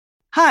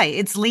Hi,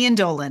 it's Leanne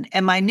Dolan,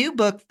 and my new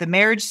book, The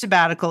Marriage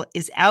Sabbatical,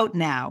 is out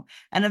now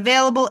and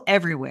available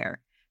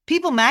everywhere.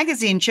 People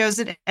magazine chose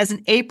it as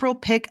an April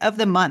pick of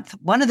the month,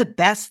 one of the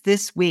best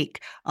this week.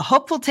 A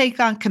hopeful take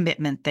on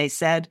commitment, they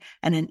said,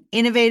 and an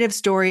innovative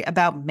story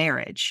about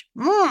marriage.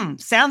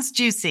 Sounds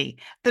juicy.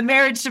 The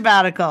Marriage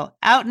Sabbatical,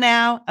 out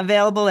now,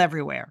 available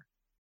everywhere.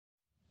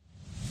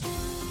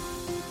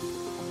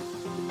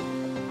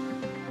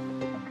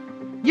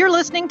 You're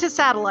listening to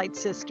Satellite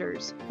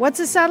Sisters. What's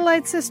a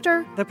satellite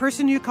sister? The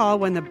person you call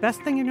when the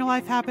best thing in your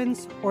life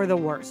happens or the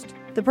worst.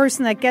 The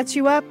person that gets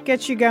you up,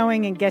 gets you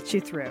going, and gets you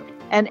through.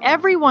 And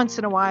every once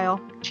in a while,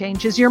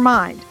 changes your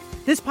mind.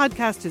 This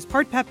podcast is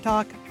part pep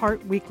talk,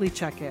 part weekly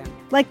check-in.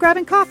 Like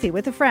grabbing coffee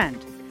with a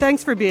friend.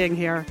 Thanks for being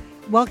here.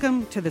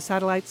 Welcome to the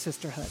Satellite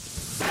Sisterhood.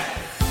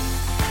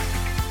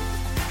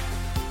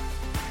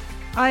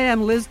 I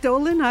am Liz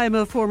Dolan. I'm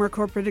a former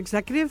corporate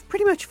executive,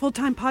 pretty much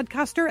full-time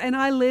podcaster, and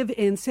I live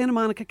in Santa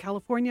Monica,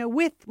 California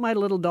with my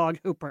little dog,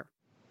 Hooper.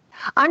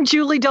 I'm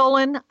Julie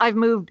Dolan. I've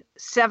moved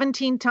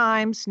 17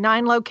 times,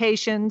 9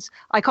 locations.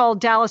 I call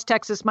Dallas,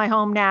 Texas my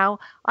home now.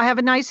 I have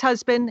a nice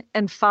husband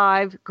and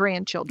 5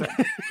 grandchildren.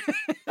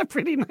 A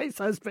pretty nice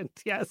husband,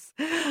 yes.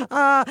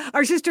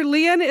 Our sister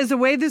Leanne is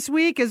away this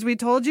week, as we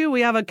told you.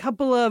 We have a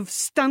couple of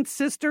stunt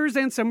sisters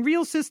and some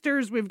real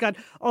sisters. We've got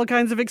all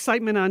kinds of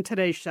excitement on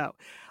today's show.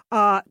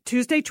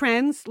 Tuesday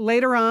Trends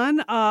later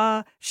on.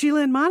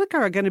 Sheila and Monica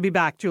are going to be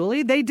back,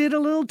 Julie. They did a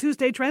little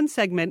Tuesday Trends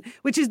segment,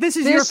 this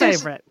is your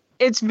favorite.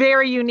 It's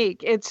very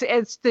unique. It's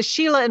the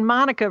Sheila and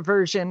Monica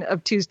version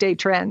of Tuesday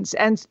Trends.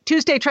 And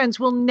Tuesday Trends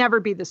will never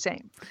be the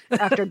same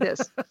after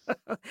this.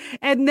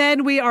 And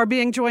then we are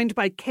being joined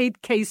by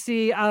Kate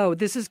Casey. Oh,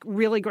 this is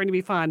really going to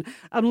be fun.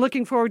 I'm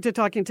looking forward to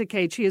talking to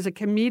Kate. She is a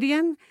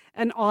comedian,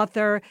 an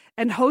author,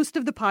 and host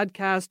of the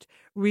podcast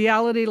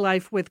Reality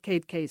Life with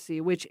Kate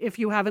Casey, which if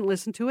you haven't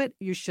listened to it,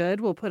 you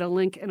should. We'll put a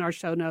link in our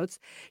show notes.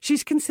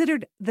 She's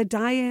considered the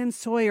Diane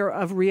Sawyer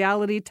of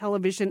reality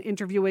television,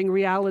 interviewing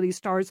reality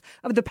stars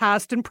of the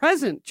past and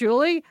present.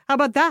 Julie, how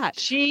about that?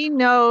 She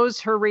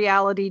knows her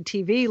reality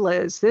TV,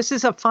 Liz. This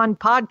is a fun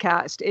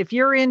podcast. If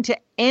you're into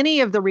any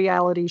of the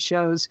reality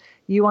shows,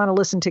 you want to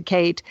listen to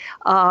Kate.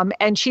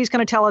 And she's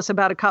going to tell us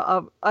about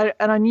an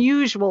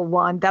unusual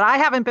one that I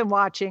haven't been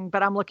watching,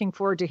 but I'm looking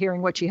forward to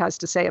hearing what she has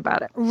to say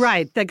about it.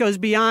 Right. That goes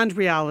beyond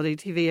reality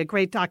TV, a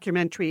great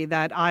documentary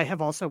that I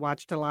have also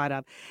watched a lot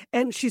of.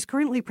 And she's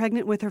currently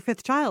pregnant with her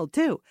 5th child,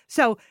 too.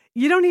 So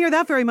you don't hear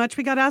that very much.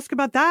 We got to ask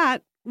about that,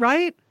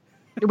 right?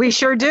 We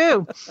sure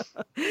do.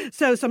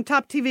 So some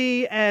top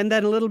TV and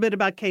then a little bit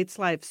about Kate's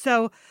life.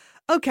 So,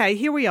 okay,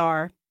 here we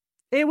are.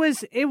 It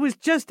was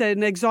just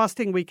an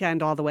exhausting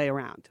weekend all the way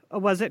around,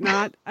 was it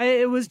not?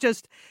 It was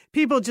just,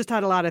 people just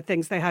had a lot of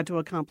things they had to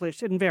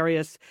accomplish in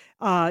various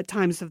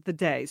times of the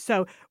day.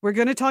 So we're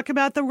going to talk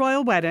about the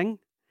royal wedding,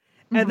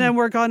 and then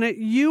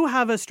you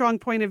have a strong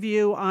point of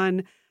view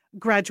on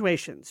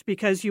graduations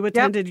because you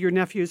attended your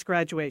nephew's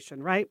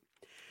graduation, right?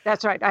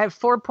 That's right. I have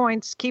 4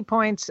 points, key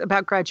points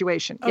about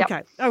graduation. Okay.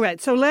 Yep. All right.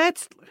 So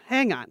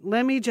hang on.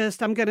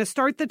 I'm going to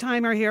start the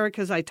timer here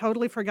because I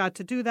totally forgot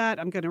to do that.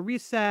 I'm going to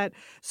reset.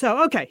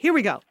 So, okay, here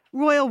we go.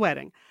 Royal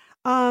wedding.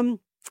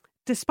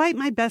 Despite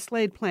my best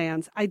laid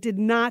plans, I did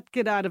not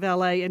get out of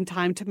LA in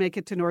time to make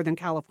it to Northern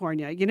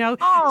California. You know,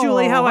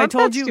 Julie, how I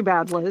told you. That's too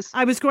bad, Liz.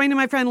 I was going to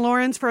my friend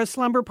Lauren's for a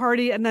slumber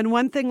party, and then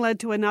one thing led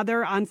to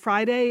another on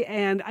Friday,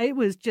 and it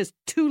was just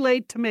too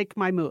late to make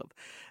my move.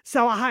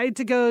 So I had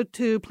to go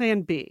to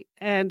Plan B.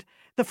 And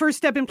the first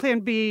step in Plan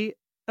B,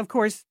 of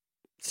course,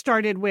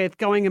 started with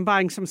going and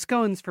buying some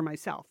scones for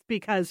myself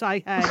because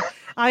I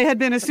had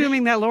been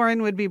assuming that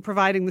Lauren would be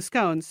providing the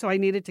scones, so I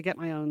needed to get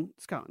my own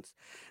scones.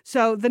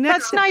 So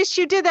That's nice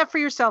you did that for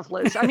yourself,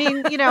 Liz. I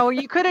mean,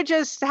 you could have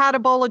just had a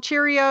bowl of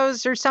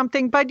Cheerios or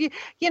something, but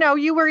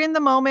you were in the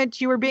moment,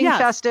 you were being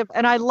festive,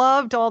 and I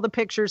loved all the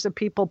pictures that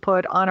people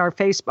put on our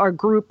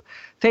group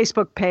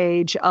Facebook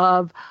page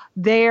of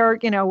their,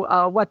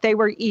 what they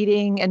were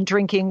eating and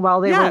drinking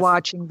while they were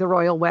watching the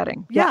royal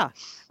wedding. Yeah.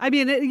 I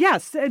mean,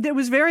 yes, it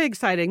was very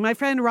exciting. My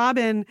friend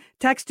Robin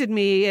texted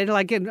me, and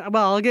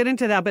I'll get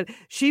into that, but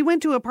she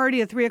went to a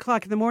party at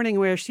 3:00 in the morning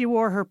where she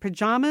wore her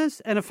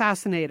pajamas and a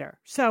fascinator.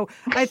 So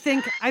I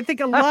think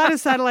a lot of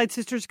Satellite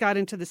Sisters got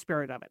into the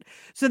spirit of it.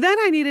 So then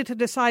I needed to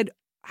decide,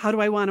 how do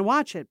I want to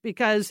watch it?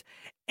 Because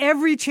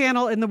every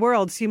channel in the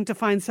world seemed to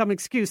find some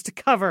excuse to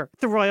cover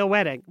the royal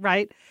wedding,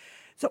 right?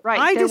 So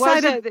I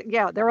decided,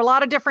 there were a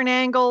lot of different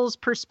angles,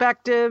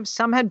 perspectives.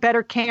 Some had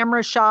better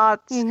camera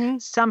shots. Mm-hmm.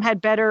 Some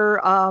had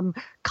better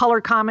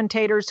color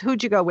commentators.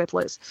 Who'd you go with,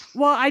 Liz?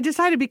 Well, I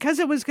decided because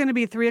it was going to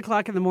be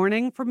 3:00 in the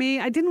morning for me,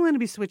 I didn't want to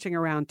be switching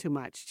around too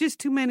much. Just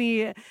too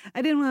many.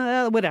 I didn't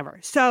want whatever.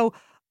 So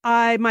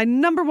my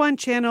number one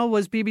channel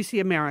was BBC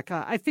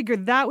America. I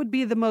figured that would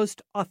be the most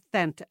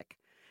authentic.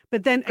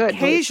 But then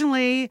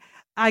occasionally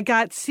I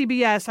got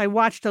CBS. I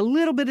watched a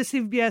little bit of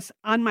CBS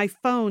on my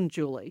phone,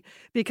 Julie,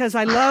 because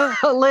I love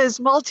Liz,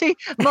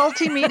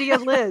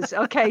 multimedia Liz.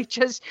 Okay,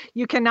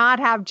 you cannot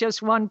have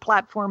just one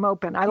platform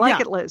open. I like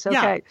it, Liz. Okay.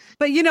 Yeah.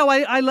 But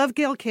I love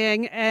Gail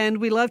King and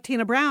we love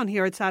Tina Brown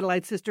here at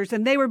Satellite Sisters,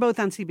 and they were both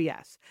on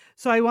CBS.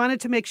 So I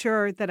wanted to make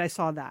sure that I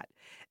saw that.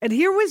 And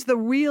here was the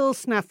real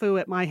snafu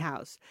at my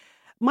house.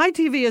 My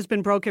TV has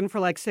been broken for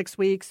like 6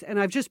 weeks, and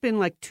I've just been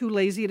like too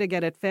lazy to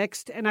get it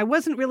fixed. And I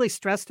wasn't really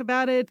stressed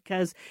about it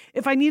because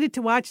if I needed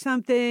to watch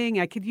something,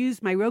 I could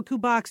use my Roku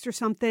box or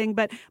something.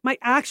 But my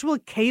actual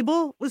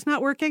cable was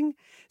not working.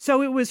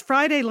 So it was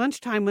Friday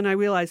lunchtime when I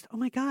realized, oh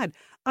my God,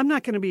 I'm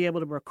not going to be able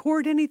to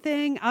record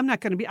anything. I'm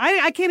not going to be,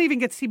 I can't even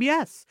get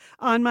CBS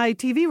on my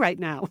TV right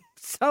now.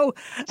 So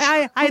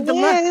I had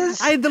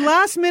the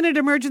last minute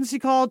emergency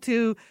call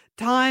to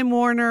Time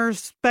Warner,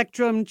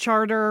 Spectrum,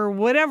 Charter,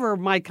 whatever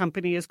my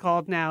company is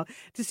called now,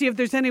 to see if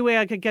there's any way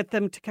I could get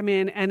them to come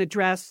in and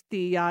address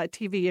the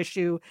TV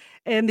issue.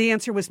 And the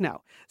answer was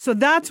no. So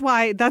that's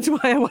why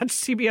I watch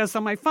CBS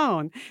on my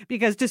phone,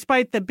 because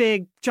despite the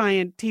big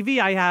giant TV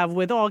I have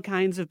with all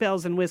kinds of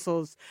bells and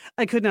whistles,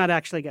 I could not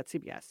actually get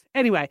CBS.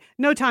 Anyway,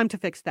 no time to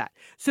fix that.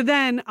 So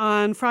then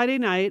on Friday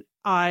night,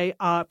 I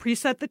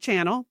preset the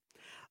channel.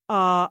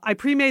 I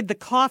pre-made the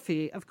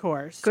coffee, of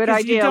course. Good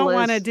idea, you don't Liz.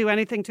 want to do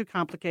anything too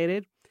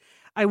complicated.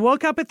 I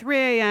woke up at 3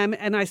 a.m.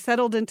 and I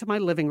settled into my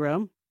living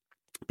room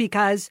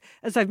because,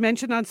 as I've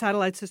mentioned on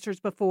Satellite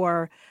Sisters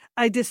before,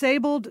 I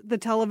disabled the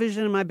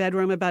television in my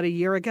bedroom about a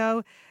year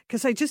ago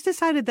because I just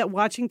decided that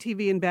watching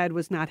TV in bed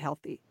was not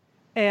healthy.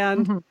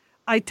 And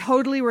I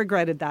totally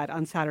regretted that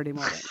on Saturday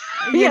morning.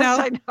 Yes,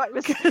 I know. I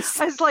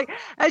was like,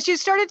 as you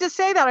started to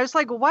say that, I was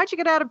like, well, why'd you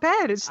get out of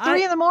bed? It's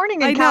 3 in the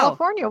morning in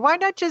California. Why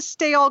not just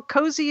stay all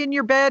cozy in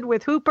your bed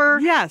with Hooper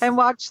and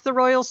watch the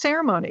royal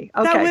ceremony?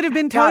 Okay, that would have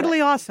been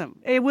totally awesome.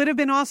 It would have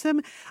been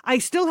awesome. I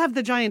still have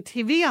the giant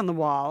TV on the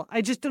wall.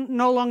 I just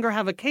no longer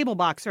have a cable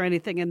box or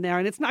anything in there,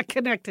 and it's not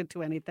connected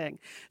to anything.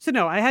 So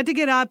no, I had to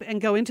get up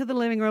and go into the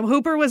living room.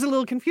 Hooper was a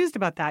little confused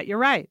about that. You're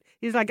right.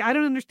 He's like, I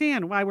don't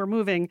understand why we're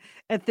moving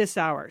at this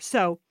hour.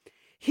 So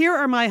here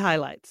are my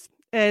highlights.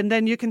 And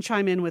then you can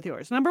chime in with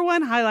yours. Number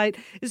one highlight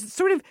is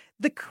sort of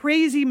the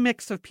crazy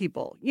mix of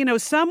people.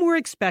 Some were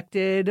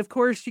expected. Of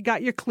course, you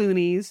got your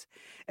Clooneys.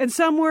 And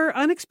some were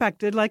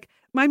unexpected, like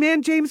my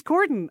man James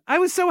Corden. I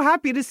was so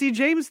happy to see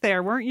James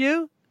there, weren't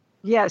you?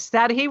 Yes,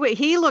 that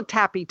he looked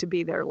happy to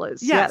be there,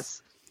 Liz.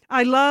 Yes.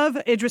 I love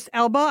Idris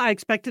Elba. I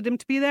expected him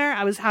to be there.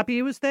 I was happy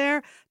he was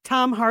there.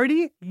 Tom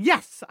Hardy.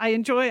 Yes, I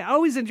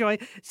always enjoy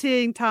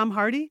seeing Tom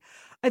Hardy.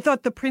 I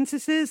thought the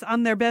princesses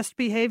on their best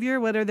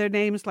behavior, what are their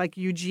names, like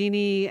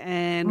Eugenie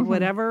and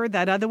whatever,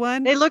 that other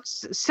one? They looked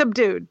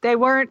subdued. They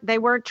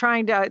weren't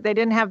trying to, they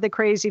didn't have the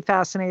crazy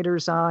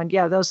fascinators on.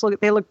 Yeah,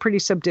 they look pretty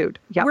subdued.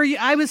 Yeah.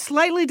 I was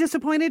slightly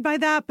disappointed by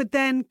that, but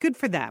then good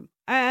for them.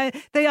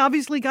 They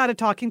obviously got a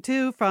talking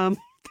to from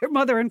their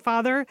mother and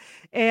father,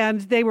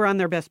 and they were on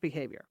their best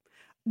behavior.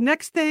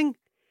 Next thing,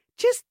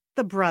 just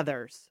the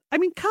brothers. I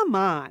mean, come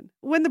on.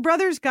 When the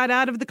brothers got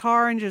out of the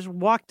car and just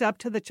walked up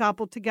to the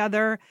chapel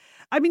together,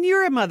 I mean,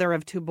 you're a mother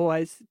of 2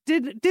 boys.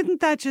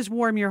 Didn't that just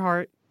warm your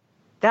heart?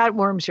 That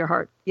warms your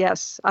heart.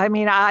 Yes. I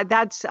mean,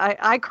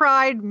 I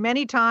cried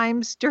many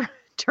times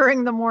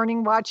during the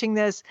morning watching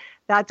this.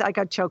 I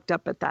got choked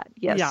up at that.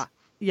 Yes.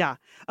 Yeah.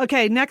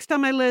 Okay. Next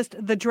on my list,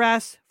 the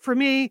dress. For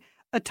me,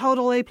 a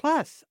total A+.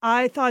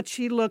 I thought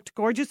she looked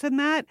gorgeous in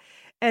that.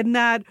 And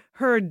that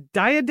her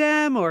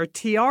diadem or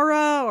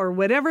tiara or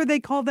whatever they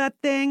call that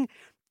thing,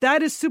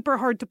 that is super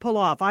hard to pull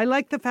off. I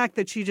like the fact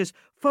that she just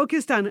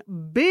focused on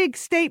big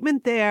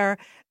statement there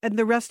and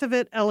the rest of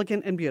it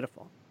elegant and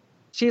beautiful.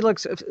 She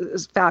looks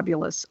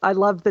fabulous. I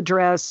love the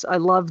dress. I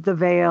love the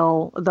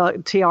veil,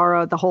 the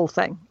tiara, the whole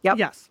thing. Yep.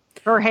 Yes.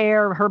 Her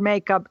hair, her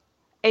makeup,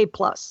 A+.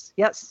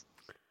 Yes.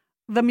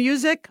 The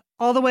music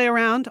all the way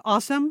around,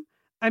 awesome.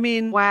 I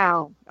mean,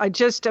 wow,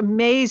 just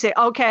amazing.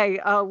 Okay,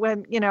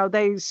 when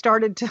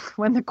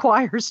when the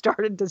choir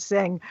started to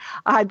sing,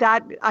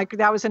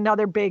 that was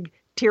another big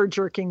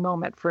tear-jerking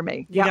moment for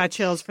me. You got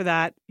chills for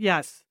that.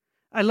 Yes,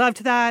 I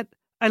loved that.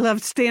 I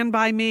loved "Stand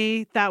by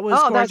Me." That was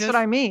gorgeous. That's what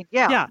I mean.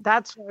 Yeah.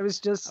 That's what it was.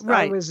 Just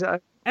right. I was,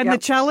 and the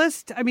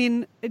cellist. I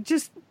mean, it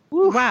just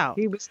wow.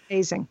 He was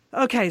amazing.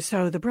 Okay,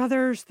 so the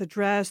brothers, the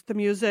dress, the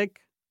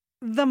music,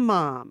 the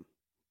mom.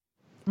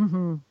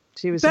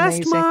 She was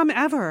best amazing. mom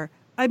ever.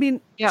 I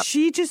mean,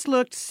 she just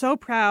looked so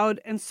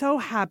proud and so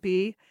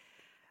happy.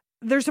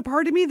 There's a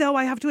part of me, though,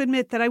 I have to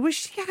admit that I wish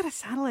she had a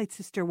satellite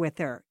sister with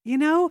her,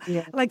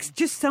 like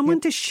just someone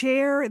to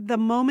share the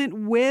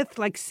moment with,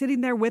 like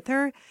sitting there with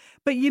her.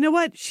 But you know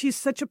what? She's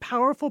such a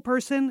powerful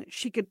person.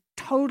 She could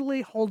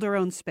totally hold her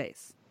own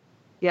space.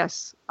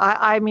 Yes.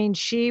 I mean,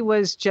 she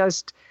was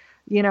just,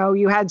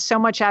 you had so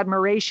much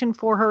admiration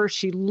for her.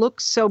 She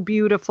looked so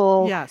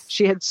beautiful. Yes.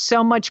 She had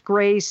so much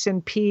grace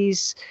and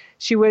peace.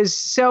 She was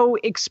so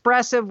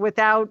expressive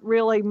without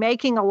really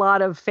making a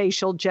lot of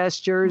facial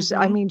gestures.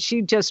 I mean,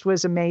 she just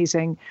was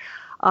amazing.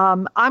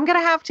 I'm going to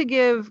have to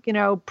give,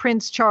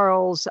 Prince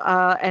Charles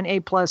an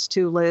A+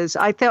 too, Liz.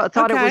 I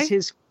thought it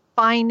was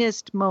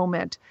finest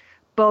moment,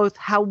 both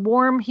how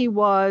warm he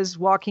was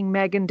walking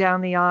Meghan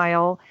down the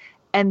aisle,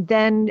 and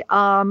then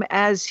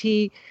as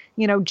he,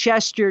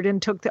 gestured and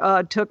took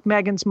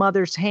Meghan's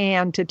mother's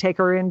hand to take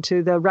her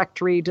into the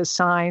rectory to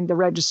sign the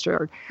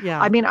register.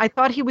 Yeah. I mean, I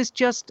thought he was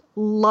just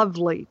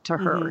lovely to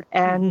her,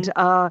 and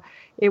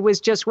it was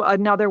just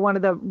another one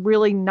of the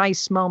really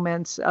nice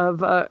moments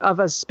of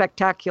a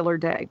spectacular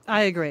day.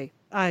 I agree.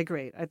 I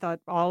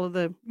thought all of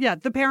the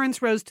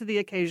parents rose to the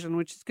occasion,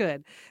 which is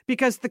good,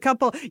 because the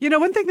couple,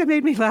 one thing that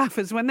made me laugh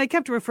is when they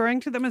kept referring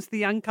to them as the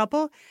young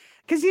couple,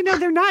 because,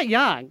 they're not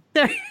young.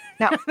 They're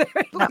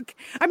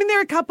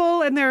they're a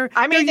couple and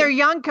they're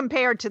young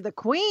compared to the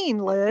Queen,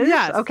 Liz.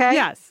 Yes. Okay.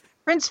 Yes.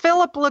 Prince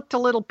Philip looked a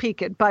little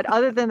peaked, but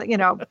other than,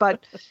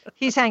 but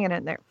he's hanging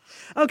in there.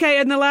 Okay.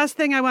 And the last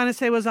thing I want to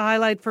say was a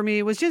highlight for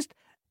me was just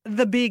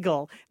the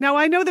beagle. Now,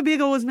 I know the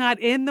beagle was not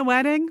in the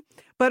wedding,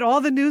 but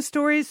all the news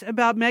stories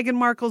about Meghan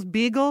Markle's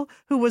beagle,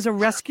 who was a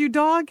rescue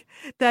dog,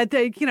 a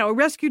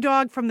rescue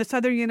dog from the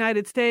southern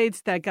United States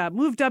that got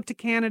moved up to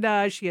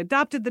Canada. She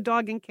adopted the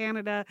dog in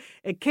Canada.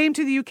 It came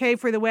to the UK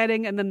for the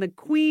wedding. And then the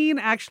Queen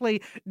actually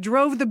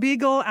drove the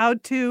beagle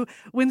out to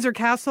Windsor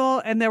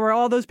Castle. And there were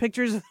all those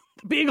pictures of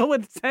the beagle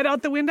with its head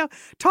out the window.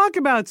 Talk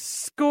about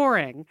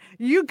scoring.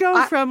 You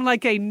go from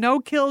like a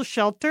no-kill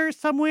shelter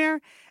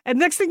somewhere, and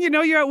next thing you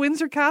know, you're at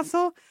Windsor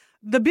Castle.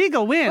 The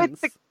beagle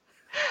wins.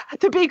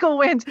 The beagle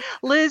wins.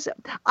 Liz,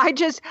 I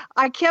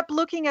kept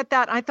looking at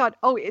that. I thought,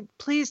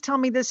 please tell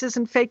me this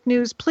isn't fake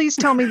news. Please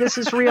tell me this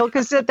is real,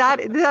 because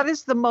that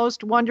is the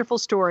most wonderful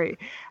story.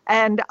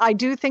 And I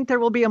do think there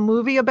will be a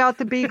movie about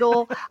the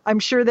beagle. I'm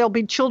sure there'll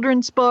be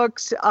children's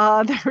books.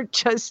 That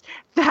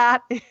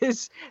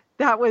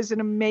was an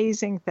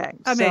amazing thing.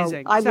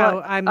 Amazing.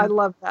 So I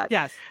love that.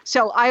 Yes.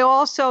 So I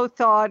also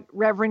thought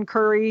Reverend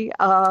Curry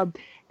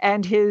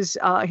and his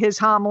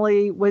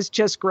homily was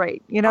just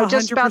great,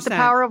 just about the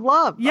power of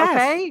love. Yes.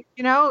 Okay.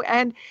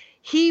 And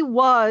he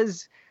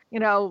was,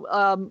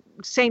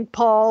 St.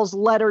 Paul's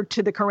letter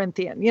to the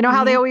Corinthian,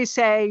 how they always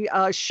say,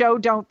 show,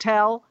 don't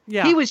tell.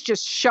 Yeah. He was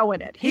just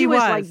showing it. He was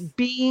like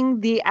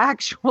being the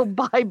actual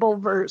Bible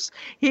verse.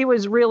 He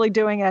was really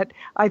doing it.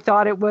 I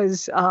thought it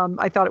was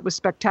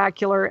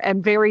spectacular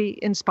and very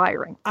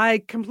inspiring.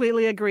 I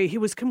completely agree. He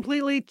was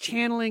completely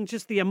channeling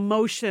just the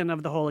emotion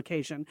of the whole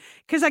occasion.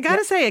 Because I got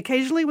to say,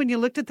 occasionally when you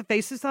looked at the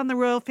faces on the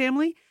royal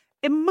family,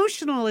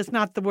 emotional is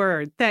not the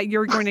word that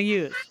you're going to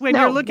use when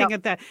you're looking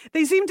at that.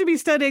 They seem to be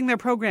studying their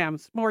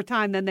programs more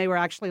time than they were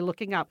actually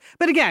looking up.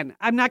 But again,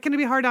 I'm not going to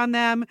be hard on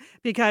them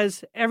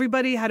because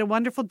everybody had a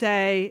wonderful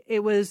day.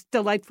 It was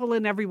delightful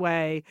in every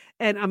way,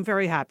 and I'm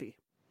very happy.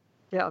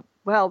 Yeah.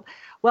 Well,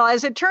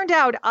 as it turned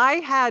out, I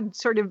had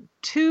sort of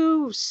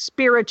two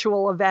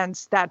spiritual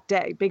events that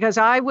day because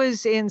I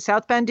was in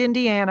South Bend,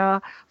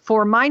 Indiana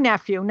for my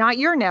nephew, not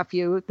your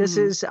nephew. This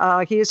is,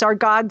 he is our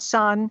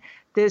godson.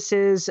 This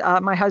is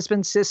my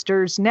husband's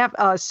sister's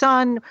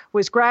son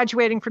was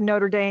graduating from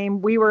Notre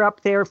Dame. We were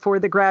up there for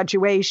the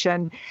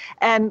graduation.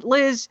 And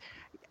Liz,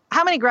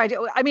 how many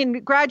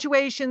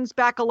graduations,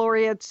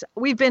 baccalaureates?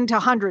 We've been to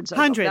hundreds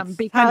of them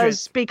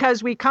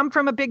because we come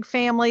from a big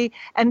family.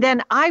 And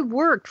then I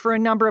worked for a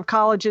number of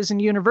colleges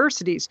and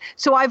universities.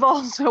 So I've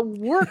also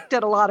worked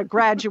at a lot of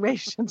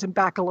graduations and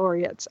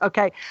baccalaureates.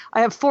 Okay.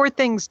 I have four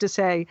things to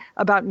say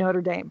about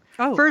Notre Dame.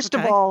 First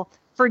of all,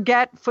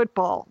 forget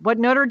football. What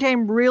Notre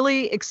Dame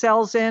really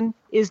excels in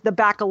is the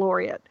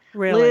baccalaureate.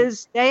 Really?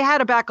 Liz, they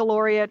had a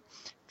baccalaureate,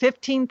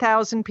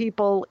 15,000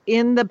 people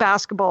in the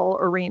basketball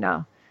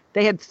arena.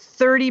 They had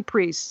 30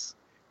 priests.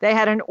 They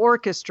had an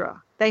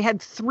orchestra. They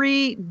had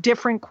 3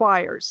 different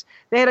choirs.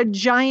 They had a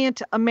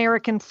giant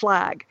American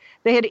flag.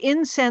 They had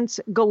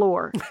incense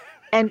galore.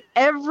 And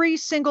every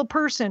single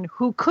person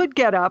who could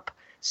get up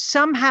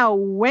somehow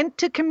went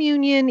to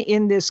communion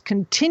in this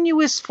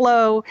continuous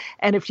flow.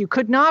 And if you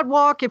could not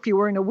walk, if you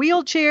were in a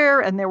wheelchair,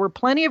 and there were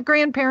plenty of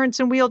grandparents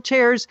in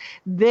wheelchairs,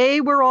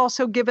 they were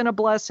also given a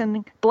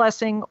blessing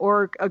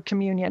or a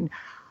communion.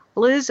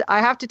 Liz,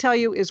 I have to tell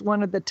you, is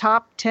one of the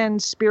top 10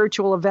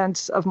 spiritual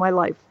events of my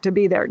life to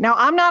be there. Now,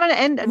 I'm not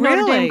a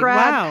Notre Dame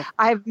grad. Wow.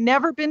 I've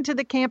never been to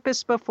the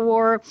campus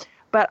before,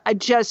 but I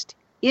just,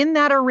 in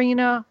that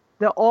arena,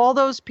 all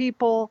those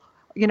people,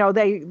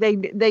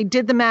 they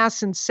did the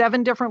mass in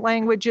 7 different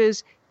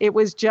languages. It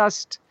was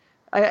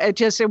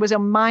it was a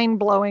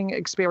mind-blowing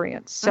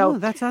experience. So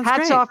that sounds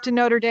hats great. off to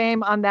Notre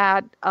Dame on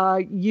that.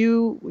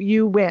 You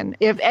win.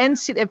 If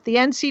the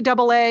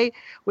NCAA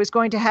was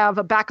going to have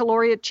a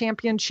baccalaureate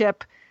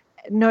championship,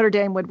 Notre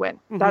Dame would win.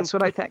 That's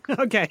what I think.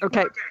 Okay.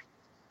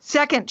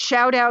 Second,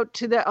 shout out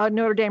to the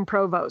Notre Dame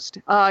provost.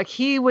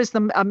 He was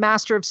a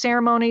master of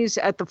ceremonies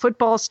at the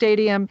football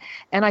stadium.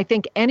 And I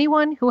think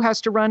anyone who has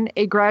to run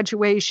a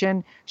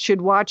graduation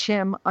should watch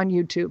him on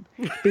YouTube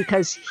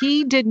because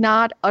he did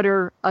not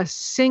utter a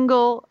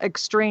single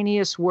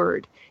extraneous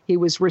word. He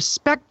was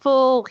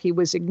respectful. He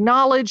was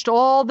acknowledged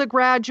all the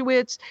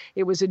graduates.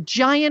 It was a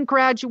giant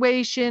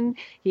graduation.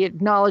 He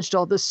acknowledged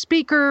all the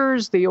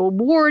speakers, the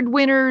award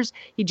winners.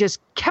 He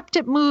just kept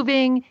it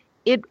moving.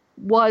 It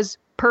was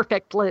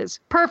perfect, Liz.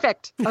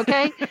 Perfect.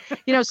 Okay.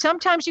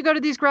 Sometimes you go to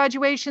these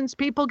graduations,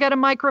 people get a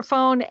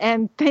microphone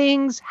and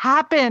things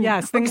happen.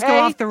 Yes, things okay? go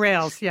off the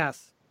rails.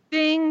 Yes.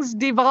 Things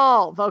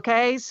devolve.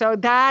 Okay. So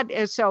that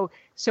is so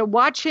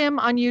watch him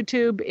on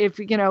YouTube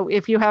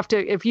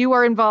if you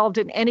are involved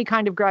in any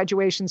kind of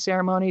graduation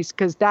ceremonies,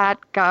 because that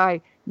guy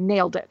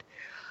nailed it.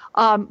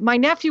 My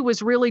nephew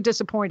was really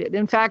disappointed.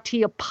 In fact,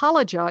 he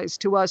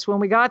apologized to us when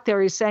we got there.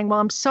 He's saying, well,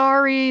 I'm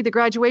sorry, the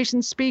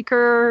graduation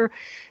speaker,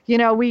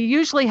 we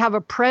usually have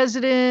a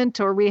president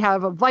or we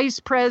have a vice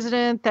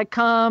president that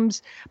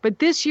comes. But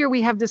this year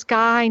we have this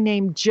guy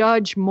named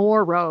Judge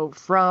Moro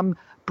from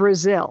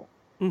Brazil.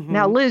 Mm-hmm.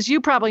 Now, Liz,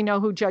 you probably know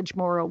who Judge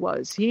Moro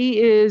was.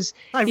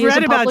 I've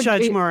read about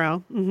Judge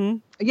Moro. Mm-hmm.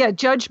 Yeah,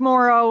 Judge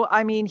Moro.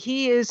 I mean,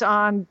 he is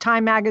on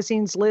Time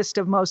Magazine's list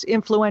of most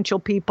influential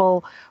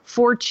people.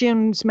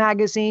 Fortune's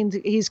magazine,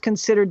 he's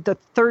considered the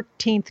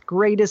 13th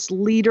greatest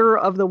leader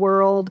of the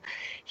world.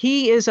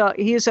 He is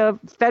a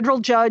federal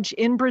judge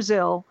in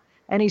Brazil,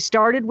 and he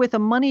started with a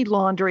money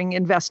laundering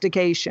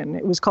investigation.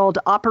 It was called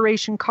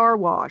Operation Car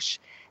Wash.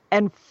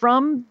 And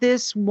from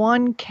this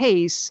one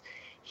case,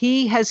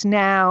 he has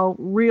now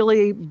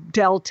really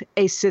dealt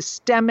a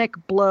systemic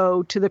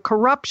blow to the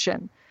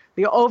corruption,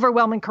 the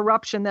overwhelming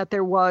corruption that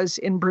there was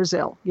in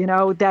Brazil.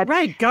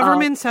 Right.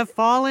 Governments have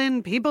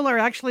fallen. People are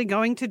actually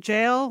going to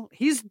jail.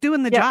 He's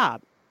doing the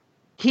job.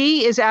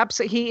 He is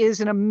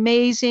an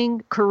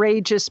amazing,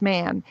 courageous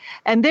man.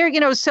 And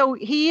so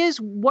he is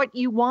what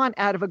you want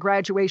out of a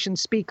graduation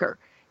speaker.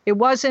 It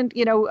wasn't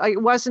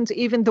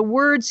even the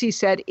words he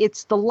said.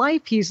 It's the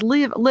life he's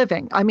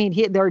living. I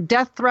mean, there are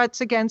death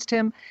threats against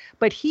him,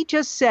 but he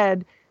just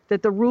said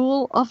that the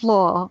rule of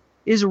law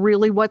is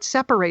really what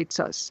separates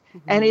us.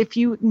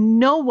 Mm-hmm. And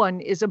no one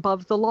is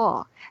above the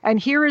law. And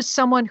here is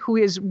someone who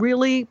is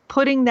really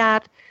putting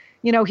that,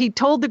 he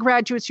told the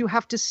graduates, you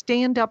have to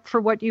stand up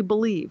for what you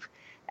believe.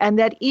 And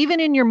that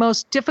even in your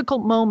most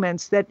difficult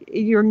moments, that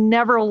you're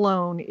never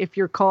alone if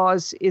your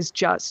cause is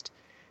just.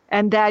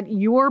 And that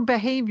your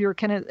behavior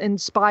can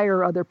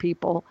inspire other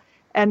people,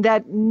 and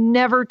that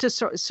never to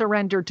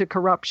surrender to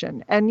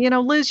corruption. And,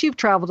 Liz, you've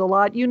traveled a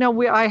lot.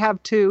 I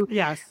have too.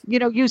 Yes.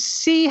 You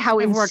see how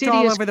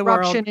insidious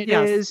corruption it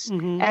is,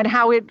 mm-hmm. and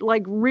how it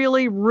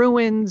really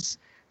ruins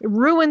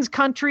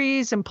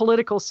countries and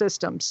political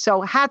systems.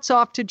 So hats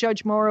off to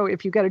Judge Moro.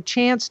 If you get a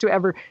chance to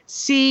ever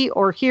see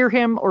or hear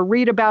him or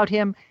read about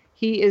him,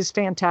 he is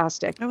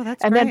fantastic. Oh,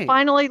 that's and great. Then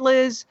finally,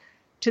 Liz,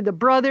 to the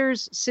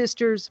brothers,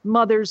 sisters,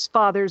 mothers,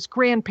 fathers,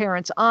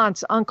 grandparents,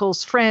 aunts,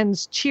 uncles,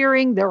 friends,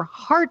 cheering their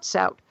hearts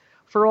out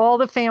for all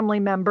the family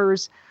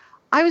members.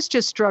 I was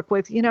just struck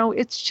with,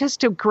 it's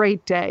just a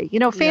great day.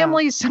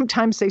 Families,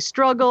 sometimes they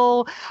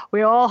struggle.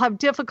 We all have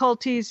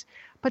difficulties.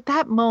 But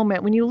that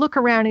moment when you look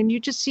around and you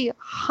just see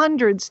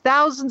hundreds,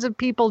 thousands of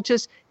people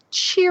just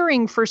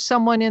cheering for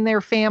someone in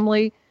their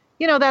family,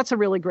 that's a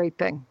really great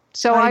thing.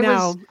 So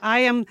I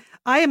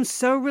am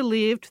so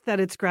relieved that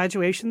it's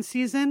graduation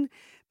season,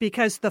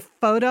 because the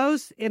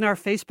photos in our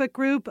Facebook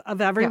group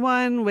of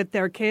everyone with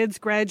their kids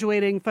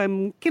graduating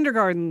from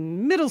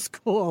kindergarten, middle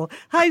school,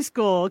 high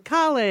school,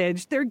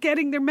 college, they're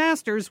getting their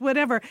masters,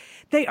 whatever.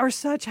 They are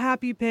such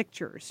happy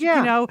pictures.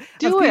 Yeah,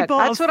 do it.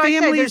 That's what I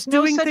say. There's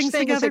no such thing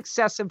together. As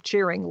excessive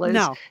cheering, Liz.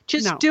 No,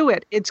 just do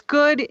it. It's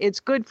good.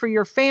 It's good for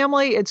your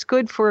family. It's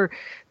good for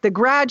the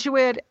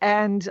graduate.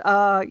 And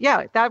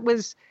that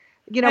was.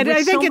 And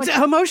I think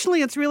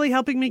emotionally, it's really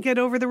helping me get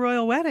over the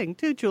royal wedding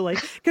too, Julie,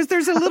 because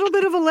there's a little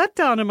bit of a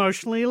letdown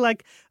emotionally.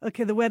 Like,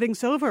 okay, the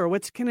wedding's over.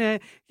 What's gonna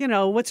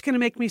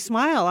make me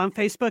smile on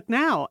Facebook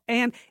now?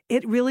 And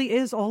it really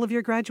is all of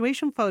your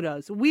graduation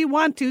photos. We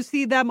want to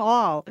see them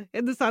all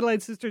in the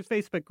Satellite Sisters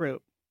Facebook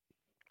group.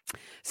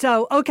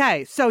 So,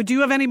 okay. So do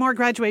you have any more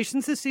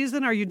graduations this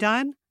season? Are you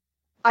done?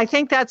 I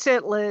think that's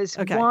it, Liz.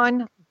 Okay.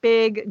 One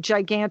big,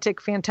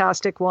 gigantic,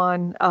 fantastic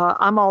one.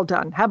 I'm all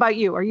done. How about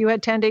you? Are you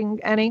attending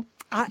any?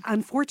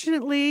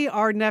 Unfortunately,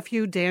 our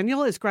nephew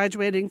Daniel is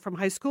graduating from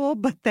high school,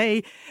 but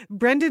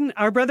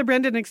our brother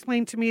Brendan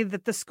explained to me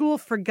that the school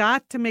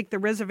forgot to make the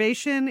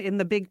reservation in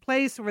the big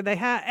place where they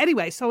have.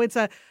 Anyway, so it's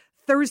a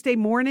Thursday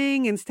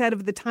morning instead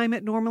of the time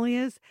it normally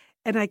is,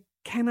 and I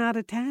cannot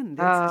attend.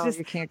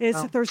 You can't go.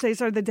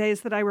 Thursdays are the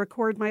days that I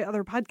record my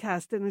other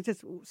podcast, and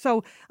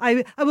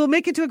I will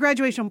make it to a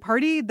graduation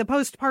party. The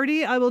post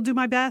party, I will do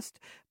my best,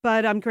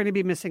 but I'm going to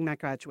be missing that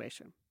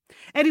graduation.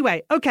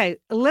 Anyway, okay,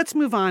 let's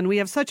move on. We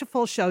have such a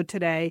full show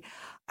today.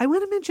 I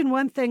want to mention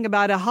one thing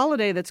about a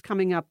holiday that's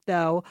coming up,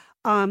 though.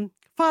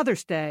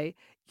 Father's Day,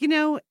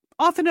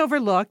 often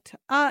overlooked,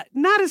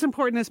 not as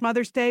important as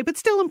Mother's Day, but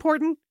still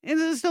important. It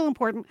is still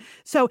important.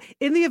 So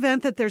in the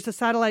event that there's a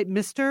Satellite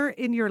Mister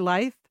in your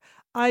life,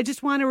 I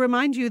just want to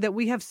remind you that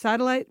we have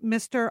Satellite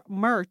Mister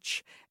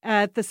merch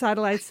at the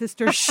Satellite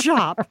Sisters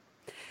shop.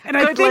 And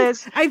I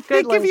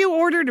think if you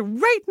ordered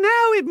right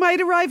now, it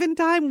might arrive in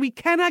time. We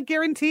cannot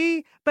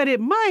guarantee, but it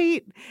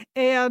might.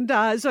 And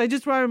so I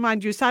just want to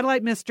remind you,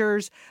 Satellite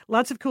Misters,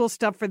 lots of cool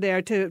stuff for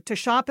there to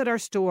shop at our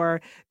store.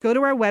 Go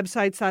to our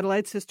website,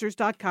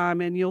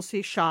 satellitesisters.com, and you'll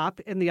see shop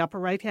in the upper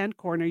right-hand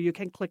corner. You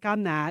can click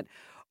on that.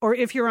 or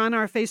if you're on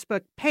our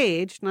Facebook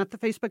page, not the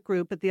Facebook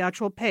group, but the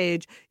actual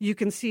page, you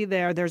can see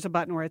there's a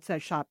button where it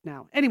says shop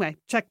now. Anyway,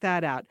 check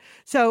that out.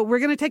 So we're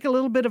going to take a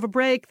little bit of a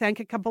break, thank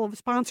a couple of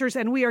sponsors,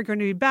 and we are going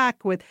to be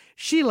back with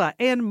Sheila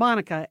and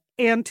Monica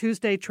and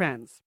Tuesday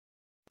Trends.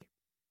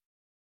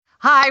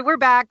 Hi, we're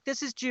back.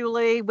 This is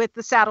Julie with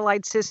the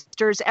Satellite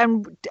Sisters,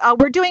 and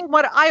we're doing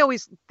what I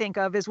always think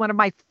of as one of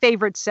my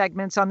favorite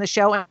segments on the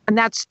show, and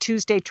that's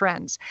Tuesday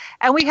Trends.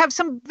 And we have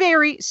some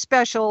very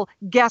special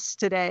guests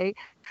today.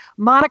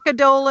 Monica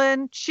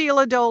Dolan,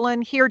 Sheila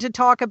Dolan, here to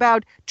talk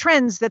about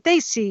trends that they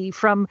see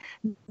from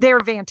their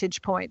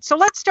vantage point. So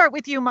let's start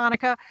with you,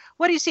 Monica.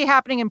 What do you see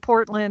happening in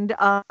Portland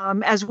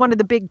as one of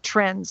the big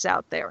trends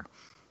out there?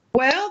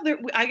 Well,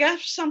 I got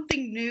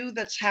something new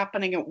that's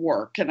happening at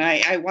work, and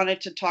I wanted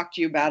to talk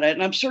to you about it.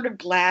 And I'm sort of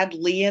glad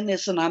Leon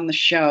isn't on the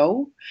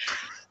show.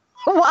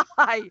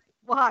 Why?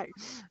 Why?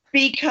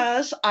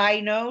 Because I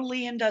know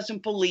Leon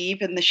doesn't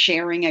believe in the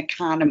sharing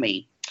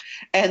economy.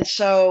 And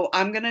so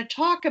I'm going to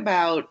talk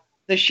about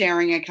the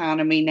sharing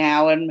economy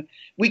now, and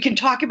we can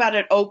talk about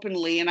it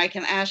openly, and I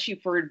can ask you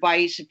for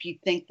advice if you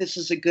think this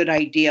is a good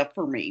idea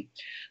for me.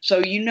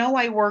 So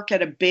I work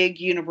at a big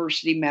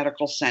university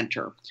medical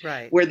center,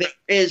 right, where there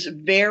is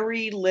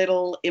very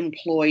little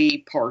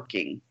employee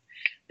parking.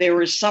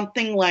 There is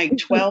something like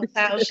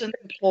 12,000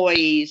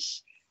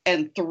 employees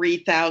and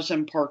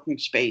 3,000 parking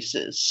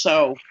spaces.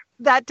 So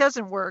that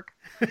doesn't work.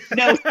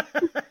 No,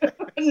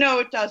 no,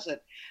 it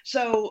doesn't.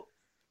 So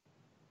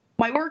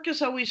my work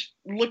is always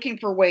looking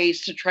for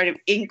ways to try to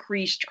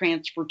increase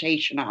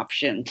transportation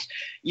options.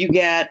 You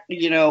get,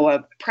 a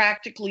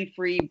practically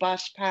free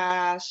bus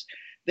pass.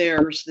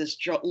 There's this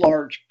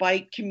large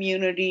bike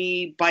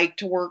community, bike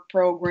to work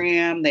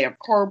program. They have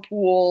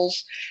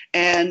carpools.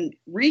 And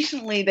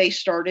recently they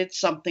started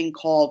something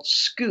called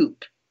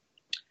Scoop.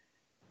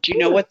 Do you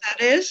know what that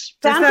is?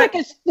 Sounds like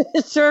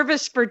a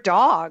service for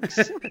dogs.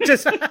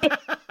 Does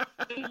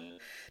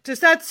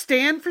that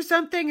stand for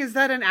something? Is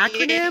that an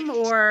acronym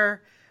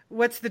or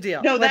what's the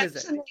deal? No, what is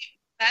it?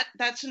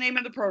 That's the name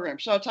of the program.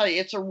 So I'll tell you,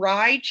 it's a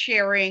ride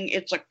sharing.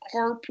 It's a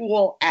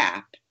carpool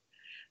app.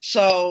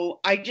 So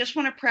I just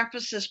want to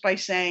preface this by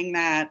saying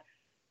that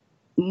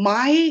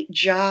my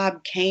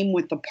job came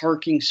with the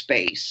parking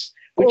space,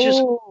 which is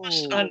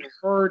almost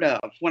unheard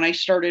of when I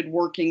started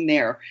working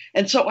there.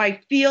 And so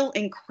I feel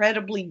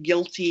incredibly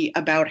guilty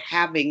about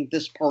having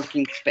this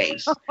parking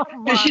space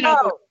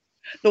because,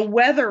 the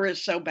weather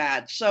is so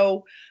bad.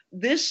 So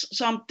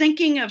I'm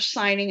thinking of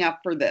signing up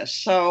for this.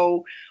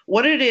 So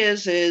what it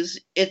is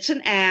it's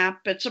an app,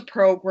 it's a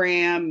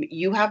program.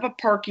 You have a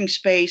parking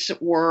space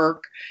at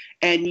work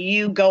and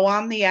you go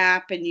on the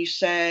app and you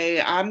say,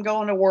 I'm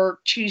going to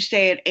work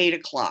Tuesday at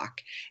 8:00.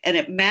 And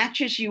it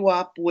matches you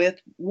up with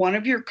one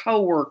of your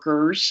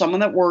coworkers,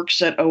 someone that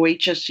works at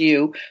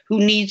OHSU who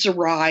needs a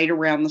ride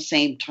around the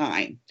same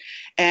time.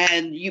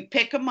 And you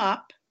pick them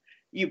up,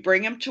 you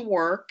bring them to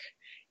work.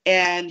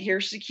 And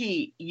here's the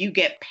key. You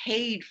get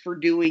paid for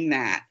doing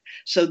that.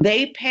 So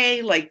they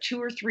pay like $2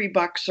 or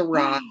 $3 a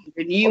ride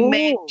and you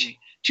make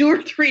 $2 or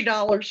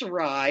 $3 a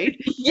ride.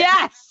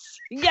 Yes.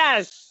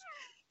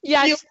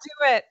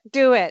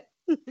 Do it.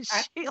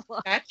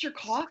 That's your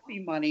coffee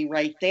money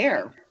right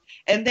there.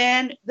 And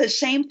then the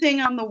same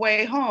thing on the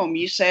way home.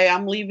 You say,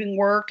 I'm leaving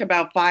work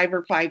about 5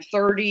 or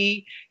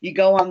 5:30. You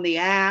go on the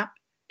app,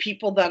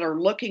 people that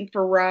are looking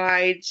for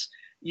rides,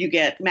 you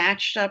get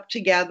matched up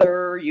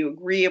together, you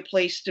agree a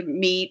place to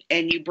meet,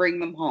 and you bring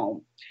them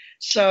home.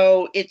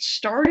 So it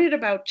started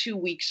about 2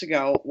 weeks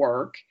ago at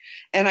work,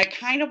 and I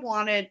kind of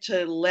wanted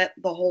to let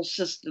the whole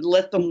system,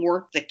 let them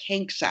work the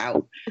kinks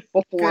out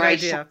before I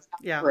signed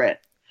up for it.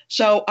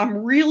 So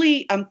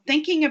I'm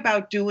thinking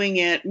about doing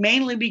it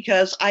mainly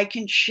because I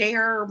can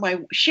share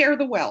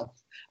the wealth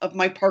of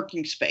my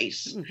parking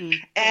space. Mm-hmm.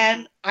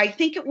 And I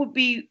think it would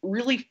be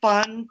really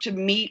fun to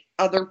meet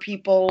other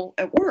people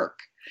at work.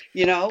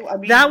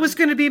 That was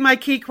going to be my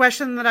key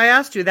question that I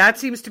asked you. That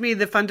seems to me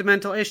the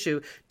fundamental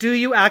issue. Do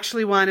you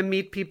actually want to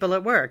meet people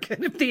at work?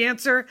 And if the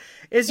answer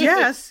is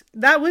yes,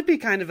 that would be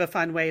kind of a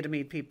fun way to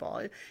meet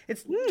people.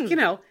 It's,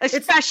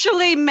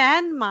 especially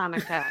men,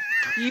 Monica.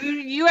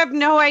 You have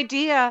no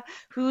idea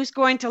who's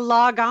going to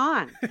log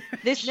on.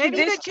 Maybe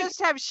you could just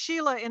have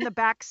Sheila in the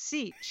back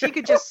seat. She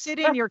could just sit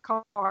in your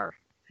car.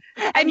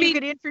 You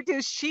could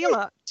introduce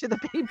Sheila to the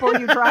people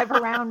you drive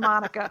around,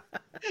 Monica.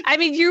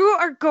 You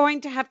are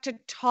going to have to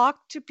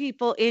talk to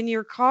people in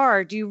your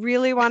car. Do you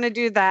really want to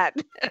do that?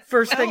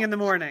 First thing in the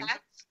morning.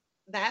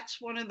 That's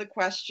one of the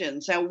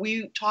questions. And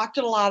we talked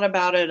a lot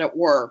about it at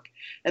work.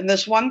 And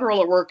this one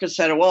girl at work has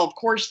said, well, of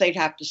course they'd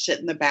have to sit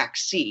in the back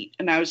seat.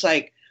 And I was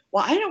like,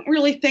 well, I don't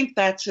really think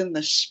that's in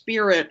the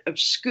spirit of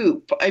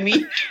Scoop.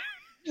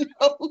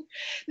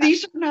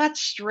 These are not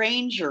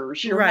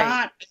strangers. You're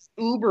not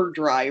an Uber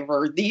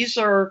driver. These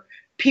are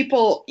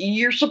people.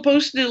 You're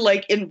supposed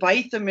to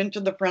invite them into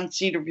the front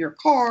seat of your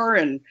car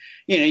and,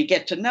 you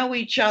get to know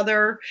each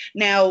other.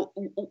 Now,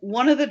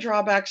 one of the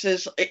drawbacks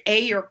is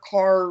your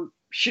car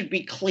should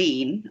be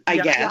clean, I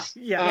guess.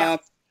 Yeah.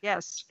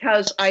 Yes.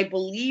 Because I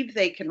believe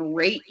they can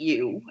rate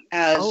you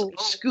as a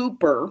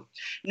scooper.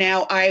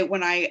 Now,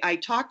 when I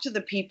talk to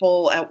the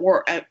people at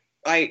work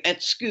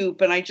at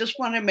Scoop, and I just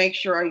want to make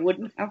sure I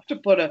wouldn't have to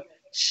put a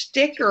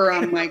sticker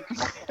on my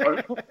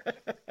car.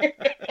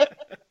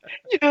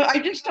 I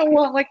just don't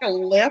want like a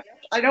lift.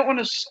 I don't want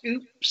a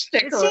Scoop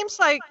sticker. It seems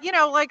like,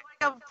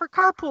 for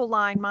carpool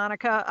line,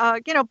 Monica,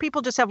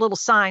 people just have little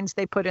signs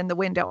they put in the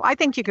window. I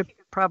think you could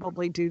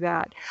probably do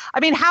that. I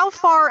mean, how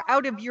far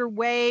out of your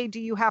way do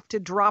you have to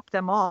drop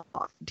them off?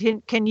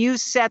 Can you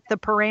set the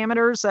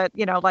parameters that,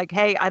 like,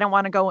 hey, I don't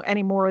want to go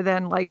any more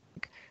than like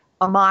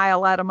a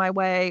mile out of my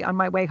way on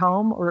my way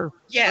home?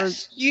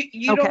 Yes,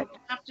 you don't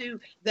have to.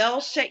 They'll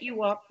set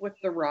you up with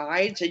the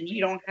rides and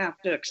you don't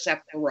have to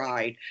accept the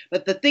ride.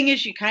 But the thing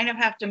is, you kind of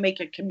have to make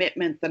a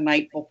commitment the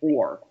night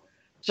before.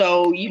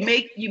 So you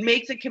make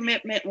the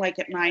commitment like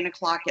at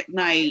 9:00 at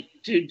night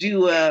to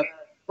do a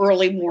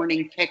early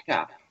morning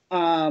pickup.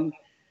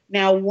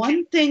 Now,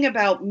 one thing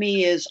about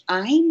me is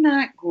I'm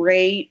not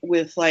great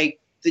with like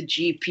the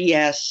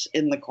GPS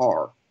in the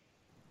car.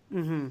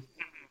 Mm-hmm.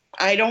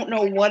 I don't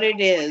know what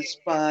it is,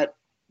 but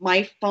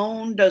my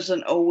phone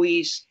doesn't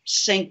always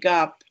sync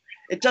up.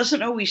 It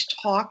doesn't always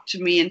talk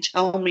to me and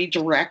tell me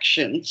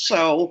direction.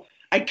 So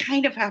I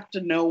kind of have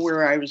to know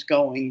where I was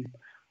going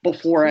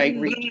before I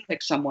agree to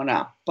pick someone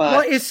up. But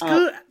well, is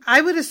Scoop?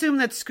 I would assume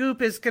that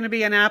Scoop is going to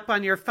be an app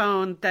on your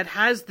phone that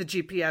has the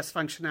GPS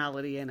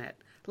functionality in it,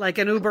 like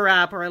an Uber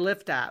app or a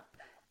Lyft app.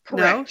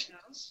 Correct. No?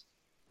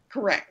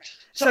 Correct.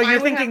 So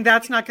you're thinking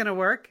that's not going to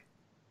work?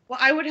 Well,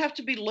 I would have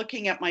to be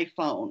looking at my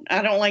phone.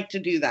 I don't like to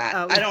do that.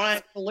 Oh. I don't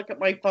like to look at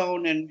my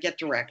phone and get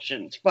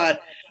directions.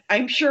 But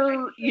I'm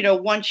sure,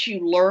 once you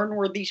learn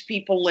where these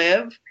people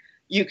live,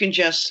 you can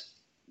just,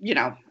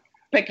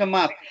 pick them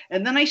up.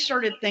 And then I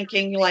started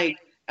thinking, like,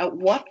 at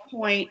what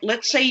point,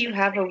 let's say you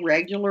have a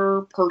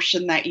regular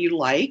person that you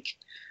like,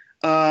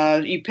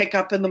 you pick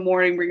up in the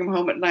morning, bring them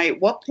home at night.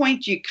 What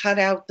point do you cut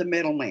out the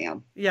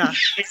middleman? Yeah.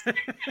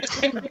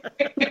 Do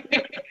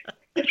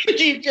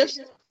you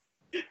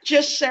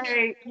just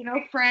say,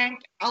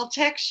 Frank, I'll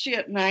text you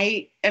at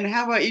night, and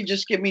how about you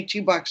just give me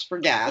 $2 for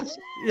gas?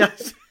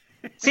 Yes.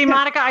 See,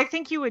 Monica, I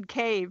think you would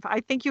cave. I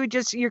think you would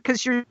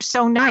because you're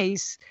so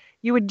nice,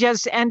 you would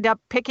just end up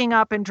picking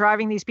up and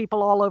driving these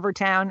people all over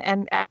town.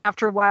 And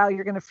after a while,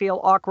 you're going to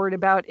feel awkward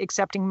about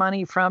accepting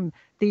money from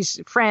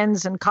these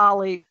friends and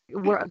colleagues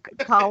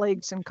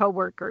and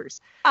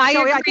coworkers.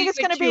 I think it's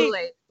going to be,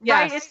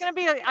 right? It's going to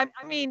be, I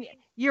mean,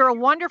 you're a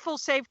wonderful,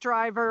 safe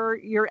driver.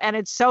 And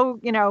it's so,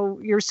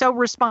 you're so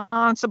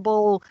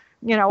responsible,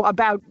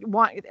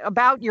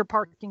 about your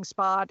parking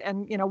spot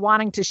and,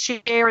 wanting to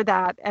share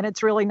that. And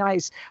it's really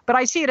nice. But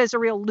I see it as a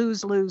real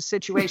lose-lose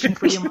situation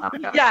for you,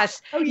 Monica.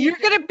 Yes. You're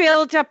going to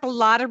build up a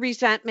lot of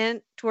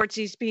resentment towards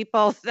these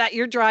people that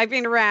you're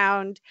driving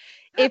around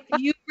if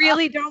you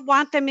really don't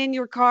want them in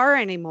your car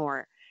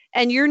anymore.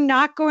 And you're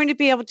not going to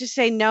be able to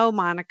say no,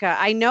 Monica.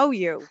 I know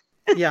you.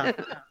 Yeah.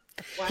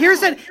 Wow.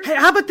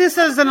 How about this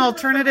as an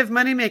alternative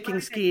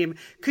money-making scheme?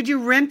 Could you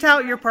rent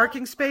out your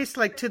parking space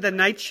like to the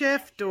night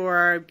shift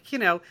or,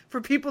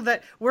 for people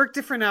that work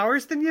different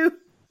hours than you?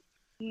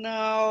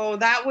 No,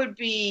 that would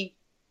be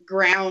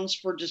grounds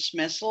for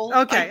dismissal.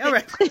 Okay. All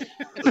right.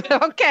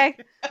 Okay.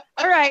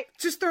 All right.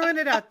 Just throwing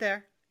it out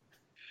there.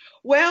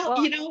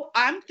 Well,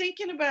 I'm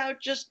thinking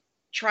about just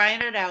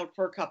trying it out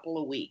for a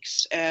couple of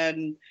weeks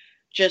and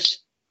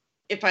just,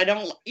 if I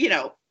don't,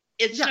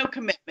 it's no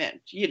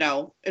commitment,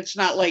 it's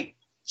not like,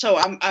 so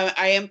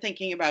I am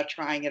thinking about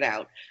trying it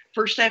out.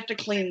 First, I have to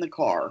clean the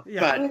car.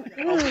 Yeah.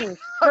 But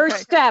first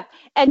step.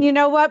 And you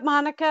know what,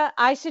 Monica?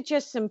 I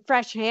suggest some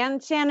fresh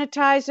hand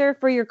sanitizer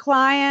for your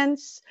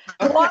clients,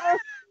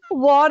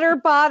 water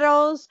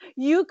bottles.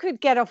 You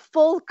could get a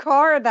full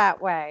car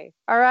that way.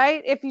 All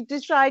right. If you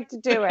decide to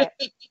do it.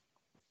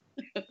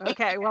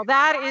 Okay, well,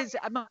 that is,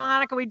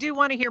 Monica, we do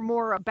want to hear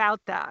more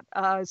about that.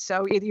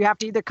 So you have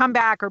to either come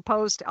back or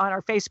post on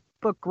our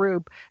Facebook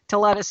group to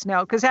let us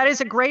know, because that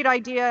is a great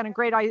idea and a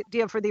great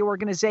idea for the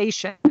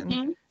organization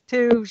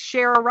to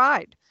share a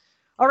ride.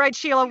 All right,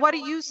 Sheila, what do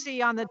you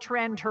see on the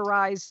trend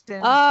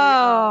horizon?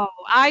 Oh,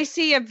 I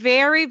see a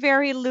very,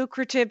 very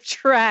lucrative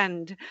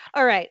trend.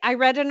 All right, I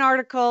read an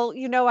article.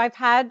 I've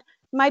had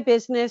my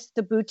business,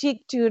 The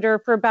Boutique Tutor,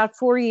 for about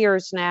 4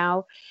 years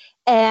now.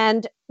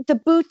 And the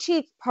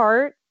boutique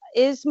part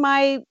is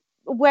my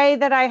way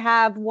that I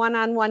have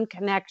one-on-one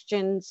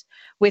connections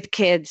with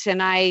kids.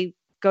 And I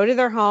go to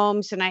their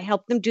homes and I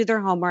help them do their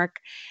homework.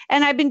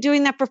 And I've been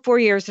doing that for 4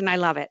 years and I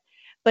love it.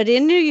 But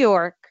in New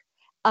York,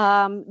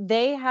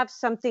 they have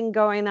something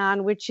going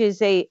on, which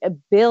is a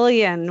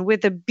billion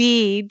with a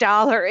B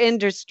dollar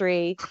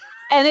industry.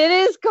 And it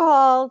is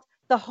called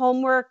the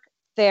homework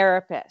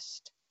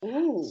therapist.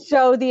 Ooh.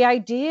 So the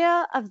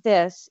idea of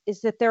this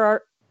is that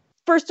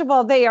first of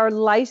all, they are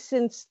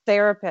licensed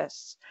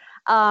therapists.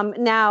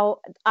 Now,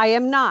 I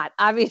am not,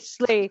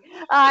 obviously.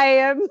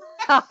 I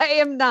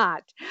am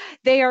not.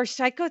 They are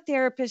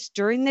psychotherapists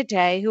during the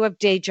day who have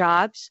day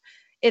jobs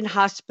in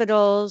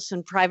hospitals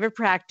and private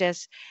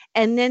practice.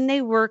 And then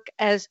they work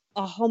as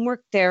a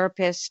homework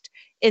therapist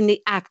in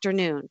the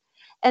afternoon.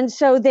 And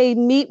so they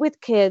meet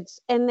with kids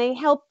and they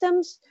help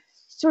them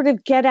sort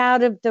of get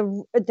out of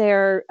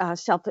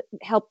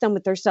help them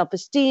with their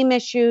self-esteem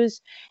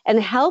issues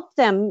and help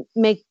them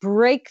make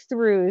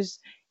breakthroughs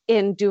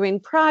in doing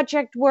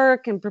project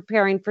work and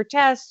preparing for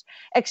tests,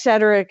 et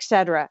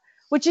cetera,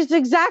 which is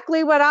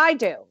exactly what I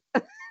do.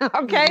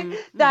 Okay.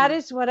 Mm-hmm. That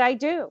is what I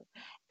do.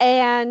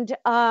 And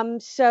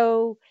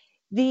so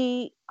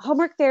the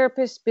homework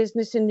therapist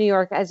business in New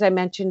York, as I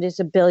mentioned, is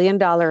 $1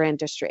 billion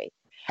industry.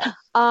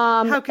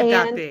 How could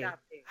that be?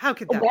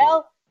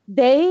 Well,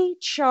 they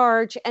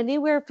charge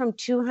anywhere from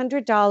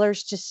 $200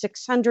 to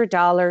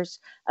 $600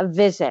 a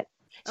visit.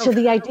 Okay. So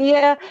the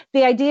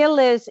idea,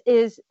 Liz,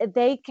 is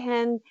they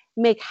can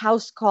make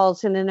house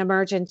calls in an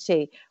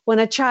emergency when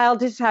a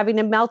child is having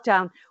a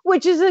meltdown,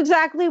 which is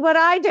exactly what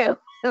I do.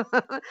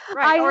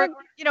 Right.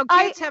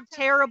 Kids have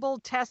terrible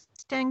test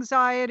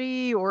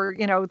anxiety or,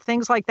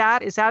 things like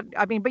that.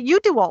 But you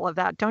do all of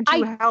that. Don't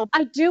you help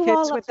I do kids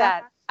all of with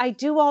that? I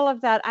do all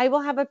of that. I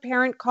will have a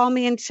parent call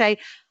me and say,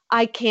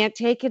 I can't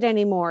take it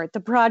anymore. The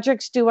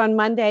project's due on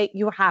Monday.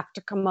 You have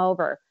to come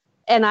over.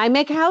 And I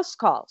make house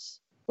calls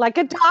like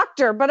a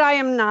doctor, but I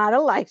am not a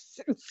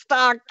licensed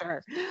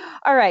doctor.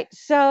 All right.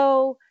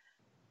 So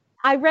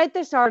I read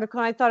this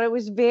article and I thought it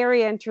was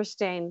very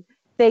interesting.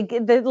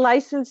 The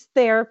licensed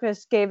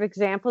therapist gave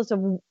examples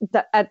of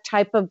a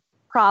type of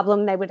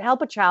problem they would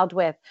help a child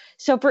with.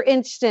 So for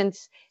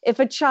instance, if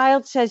a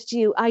child says to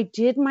you, I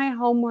did my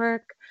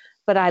homework,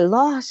 but I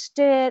lost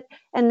it,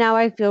 and now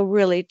I feel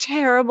really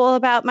terrible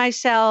about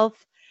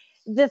myself,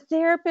 the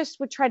therapist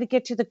would try to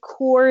get to the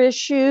core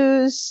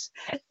issues,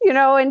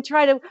 and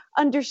try to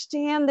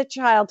understand the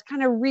child,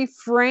 kind of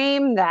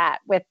reframe that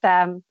with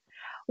them.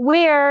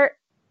 Where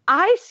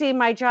I see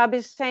my job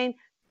is saying,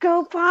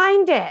 go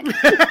find it.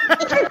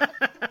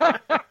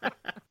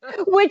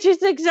 Which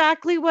is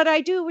exactly what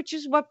I do, which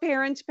is what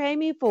parents pay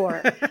me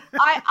for.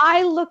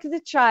 I look at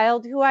the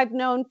child who I've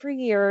known for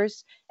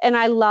years and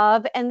I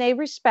love and they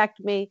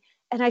respect me.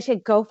 And I say,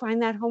 go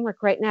find that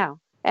homework right now.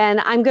 And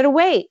I'm going to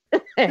wait.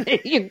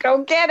 You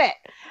go get it.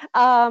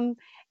 And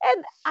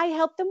I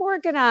help them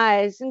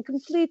organize and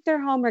complete their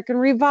homework and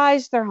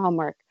revise their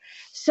homework.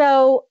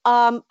 So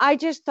I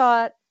just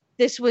thought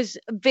this was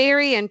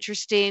very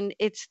interesting.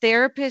 It's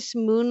therapists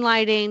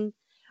moonlighting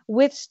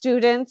with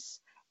students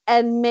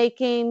and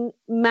making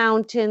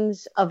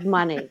mountains of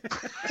money.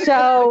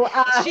 So,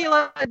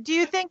 Sheila, do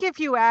you think if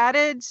you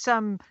added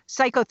some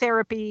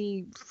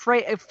psychotherapy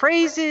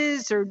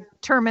phrases or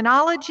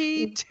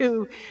terminology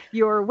to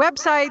your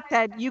website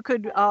that you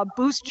could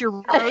boost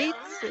your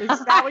rates? Is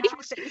that what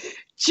you're saying?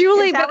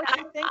 Julie, but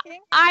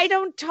I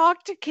don't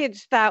talk to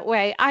kids that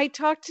way. I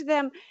talk to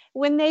them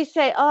when they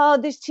say, oh,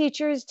 this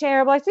teacher is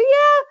terrible. I say,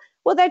 yeah.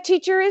 Well, that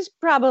teacher is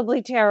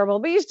probably terrible,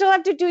 but you still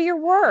have to do your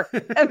work.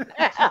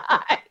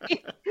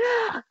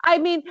 I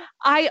mean,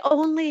 I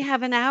only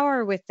have an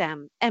hour with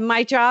them, and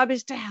my job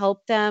is to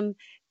help them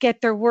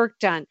get their work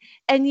done.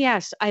 And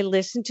yes, I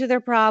listen to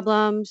their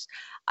problems.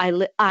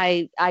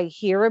 I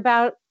hear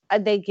about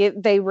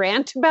they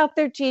rant about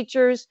their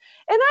teachers,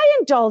 and I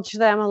indulge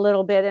them a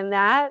little bit in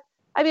that.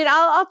 I mean,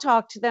 I'll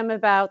talk to them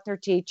about their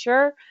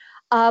teacher,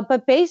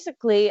 but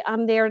basically,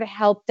 I'm there to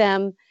help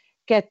them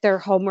get their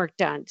homework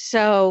done.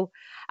 So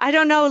I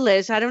don't know,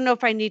 Liz. I don't know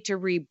if I need to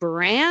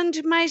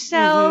rebrand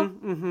myself.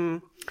 Mm-hmm, mm-hmm.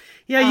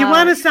 Yeah, you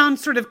want to sound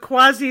sort of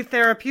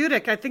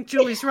quasi-therapeutic. I think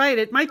Julie's right.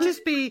 It might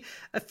just be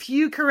a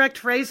few correct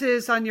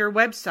phrases on your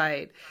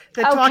website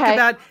that talk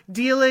about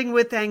dealing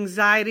with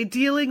anxiety,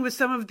 dealing with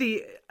some of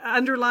the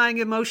underlying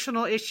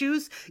emotional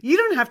issues. You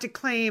don't have to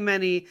claim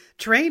any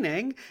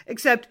training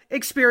except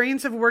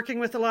experience of working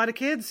with a lot of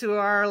kids who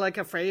are like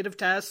afraid of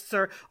tests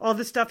or all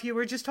the stuff you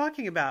were just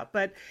talking about.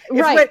 But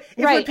if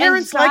what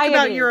parents like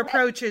about your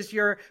approach is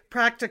your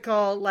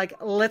practical, like,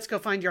 let's go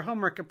find your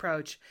homework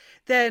approach,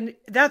 then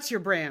that's your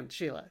brand,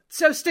 Sheila.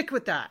 So stick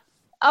with that.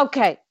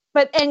 Okay.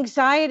 But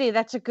anxiety,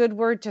 that's a good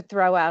word to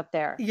throw out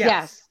there.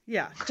 Yes.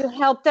 Yeah. To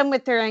help them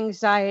with their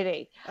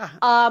anxiety.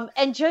 Uh-huh.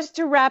 And just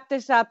to wrap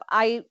this up,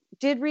 I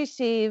did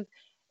receive,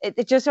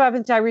 it just so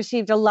happens I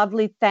received a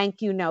lovely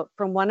thank you note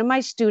from one of my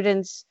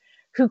students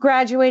who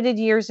graduated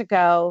years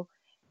ago.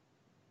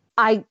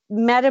 I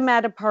met him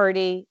at a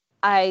party.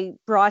 I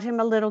brought him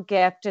a little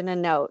gift and a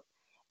note.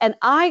 And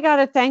I got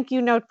a thank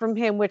you note from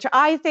him, which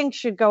I think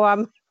should go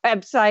on my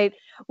website,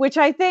 which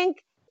I think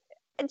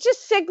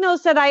just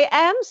signals that I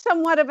am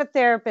somewhat of a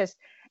therapist.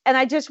 And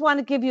I just want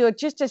to give you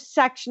just a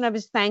section of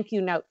his thank you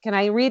note. Can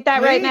I read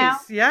that right now?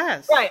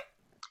 Yes. Right.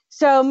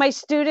 So my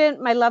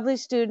lovely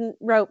student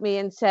wrote me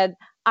and said,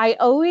 I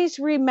always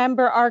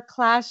remember our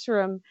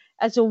classroom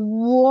as a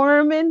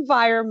warm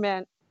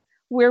environment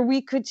where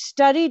we could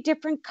study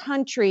different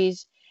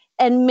countries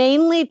and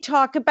mainly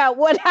talk about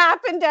what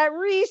happened at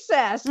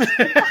recess. And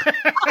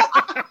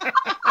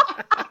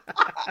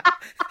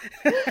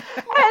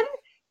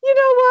you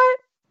know what?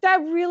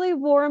 That really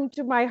warmed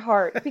my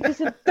heart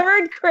because in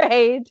third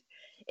grade,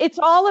 It's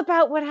all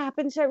about what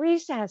happens at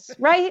recess,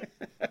 right?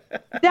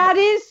 That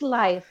is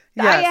life.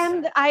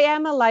 Yes. I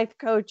am a life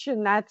coach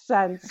in that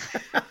sense.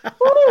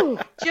 Woo.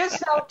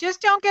 Just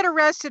don't get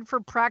arrested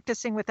for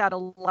practicing without a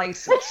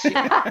license.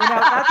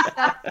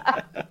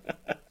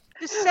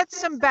 Just set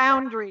some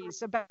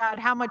boundaries about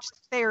how much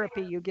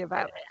therapy you give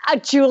out.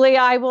 Julie,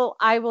 I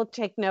will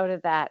take note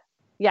of that.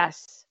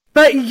 Yes.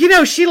 But,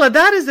 Sheila,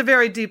 that is a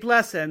very deep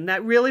lesson.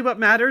 That really what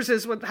matters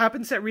is what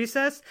happens at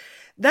recess.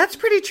 That's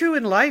pretty true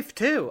in life,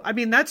 too. I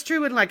mean, that's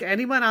true in like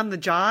anyone on the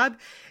job.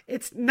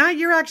 It's not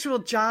your actual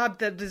job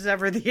that is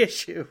ever the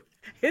issue.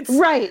 It's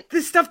right.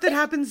 The stuff that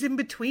happens in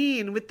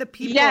between with the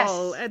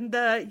people and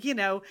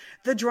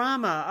the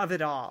drama of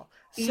it all.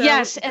 So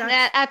yes, and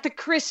at the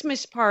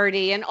Christmas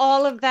party and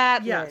all of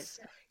that. Yes.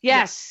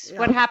 Yes,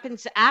 what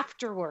happens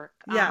after work.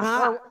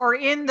 Yes. Or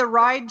in the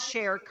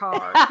rideshare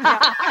car. If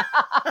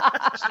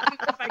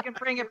I can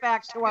bring it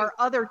back to our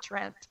other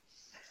trend.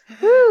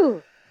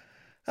 Woo.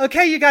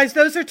 Okay, you guys,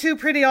 those are two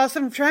pretty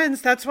awesome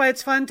trends. That's why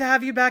it's fun to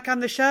have you back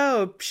on the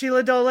show.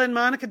 Sheila Dolan,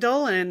 Monica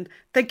Dolan,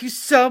 thank you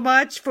so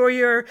much for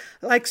your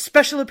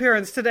special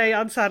appearance today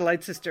on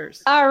Satellite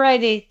Sisters. All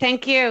righty.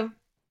 Thank you.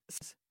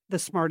 The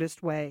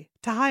smartest way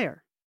to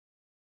hire.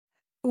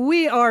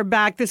 We are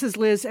back. This is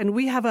Liz, and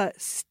we have a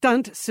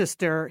stunt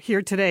sister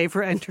here today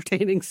for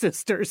Entertaining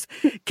Sisters.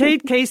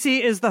 Kate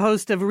Casey is the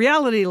host of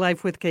Reality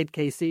Life with Kate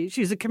Casey.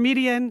 She's a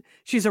comedian,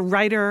 she's a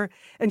writer,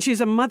 and she's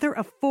a mother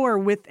of 4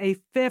 with a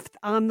 5th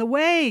on the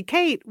way.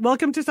 Kate,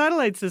 welcome to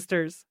Satellite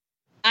Sisters.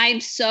 I'm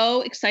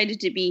so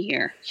excited to be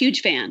here. Huge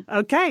fan.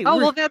 Okay. Oh,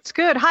 well, that's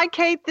good. Hi,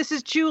 Kate. This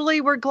is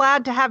Julie. We're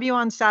glad to have you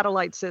on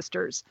Satellite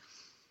Sisters.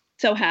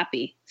 So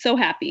happy. So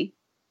happy.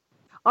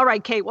 All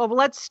right, Kate. Well,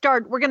 let's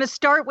start. We're going to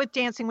start with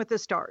Dancing with the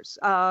Stars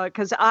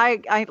because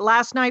I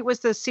last night was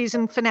the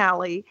season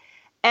finale.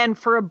 And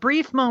for a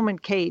brief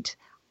moment, Kate,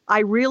 I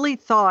really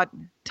thought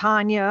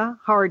Tanya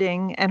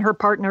Harding and her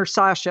partner,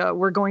 Sasha,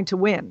 were going to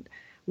win.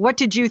 What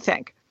did you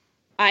think?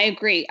 I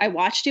agree. I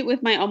watched it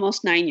with my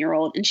almost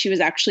 9-year-old, and she was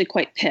actually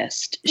quite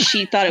pissed.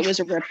 She thought it was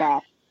a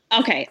ripoff.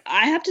 Okay,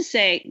 I have to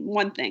say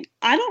one thing.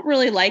 I don't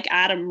really like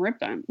Adam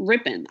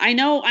Rippon. I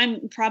know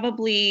I'm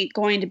probably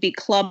going to be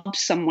clubbed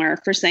somewhere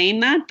for saying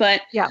that,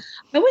 but I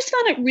always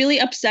found it really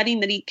upsetting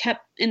that he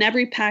kept in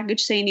every package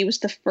saying he was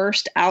the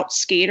first out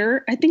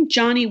skater. I think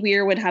Johnny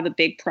Weir would have a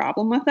big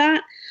problem with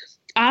that.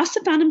 I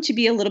also found him to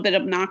be a little bit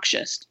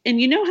obnoxious.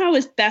 And you know how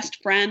his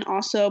best friend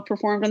also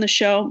performed on the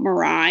show,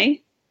 Mariah?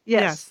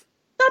 Yes.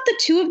 I thought the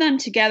two of them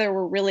together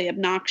were really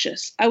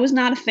obnoxious. I was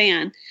not a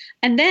fan.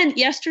 And then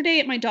yesterday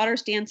at my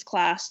daughter's dance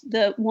class,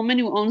 the woman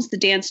who owns the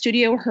dance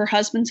studio, her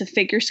husband's a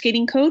figure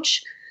skating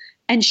coach.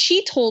 And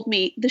she told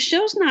me the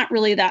show's not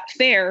really that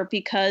fair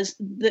because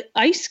the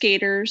ice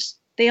skaters,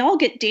 they all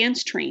get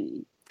dance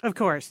training. Of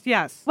course,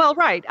 yes. Well,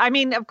 right. I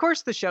mean, of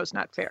course the show's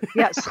not fair.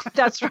 Yes,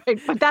 that's right.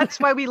 But that's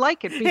why we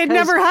like it. It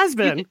never has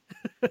been.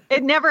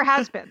 It never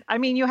has been. I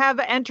mean, you have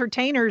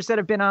entertainers that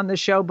have been on the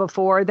show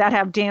before that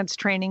have dance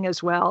training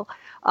as well.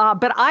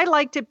 But I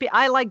liked it.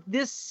 I like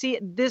this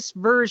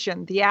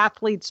version, the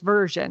athletes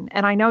version.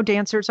 And I know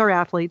dancers are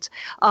athletes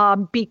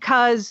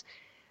because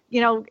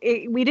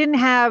we didn't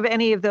have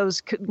any of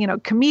those,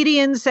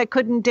 comedians that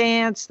couldn't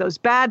dance, those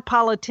bad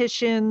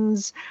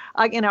politicians.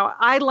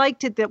 I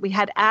liked it that we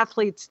had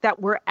athletes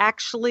that were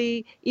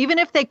actually, even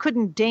if they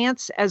couldn't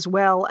dance as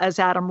well as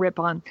Adam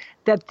Rippon,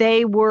 that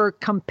they were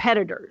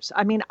competitors.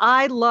 I mean,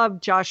 I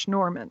love Josh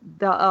Norman,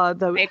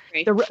 the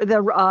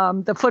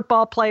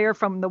football player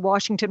from the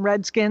Washington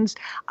Redskins.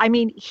 I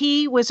mean,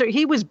 he was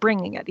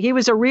bringing it. He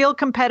was a real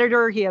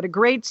competitor. He had a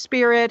great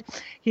spirit.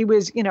 He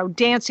was,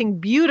 dancing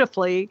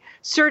beautifully.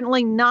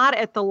 Certainly not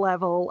at the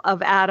level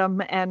of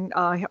Adam and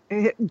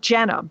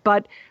Jenna,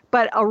 but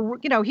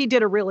he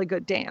did a really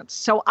good dance.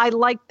 So I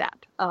like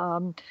that.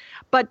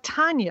 But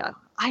Tanya,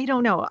 I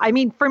don't know. I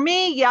mean, for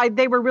me,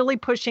 they were really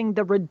pushing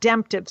the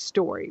redemptive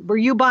story. Were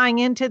you buying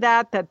into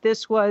that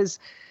this was,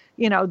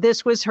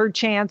 this was her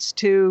chance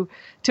to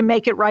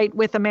make it right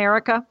with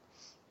America?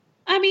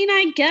 I mean,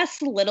 I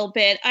guess a little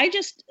bit. I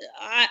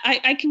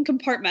can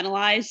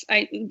compartmentalize.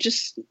 I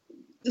just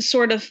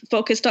sort of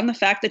focused on the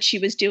fact that she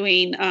was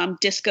doing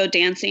disco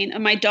dancing.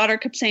 And my daughter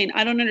kept saying,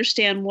 I don't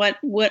understand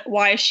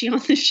why is she on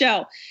the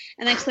show?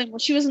 And I explained, well,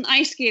 she was an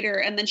ice skater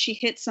and then she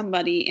hit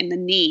somebody in the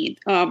knee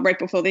right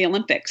before the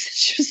Olympics.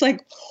 She was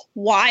like,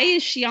 why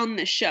is she on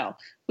this show?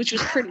 Which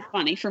was pretty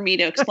funny for me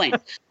to explain.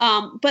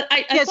 But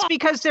I thought,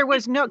 because there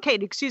was no,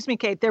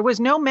 Kate, there was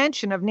no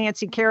mention of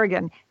Nancy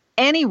Kerrigan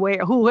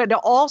anywhere, who had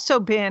also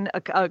been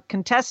a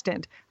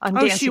contestant on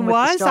Dancing with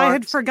the Stars. I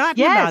had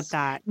forgotten about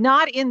that.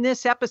 Not in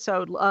this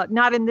episode,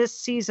 not in this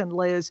season,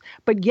 Liz.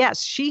 But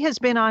yes, she has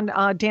been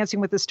on Dancing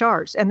with the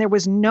Stars, and there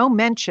was no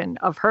mention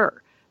of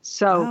her.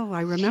 So,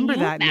 I remember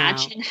that now.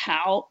 Imagine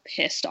how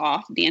pissed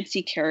off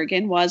Nancy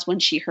Kerrigan was when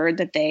she heard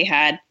that they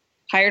had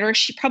hired her.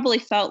 She probably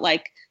felt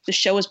like the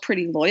show was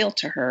pretty loyal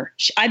to her.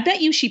 I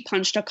bet you she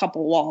punched a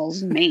couple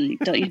walls in Maine,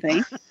 don't you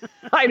think?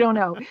 I don't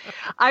know.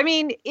 I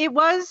mean, it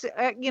was,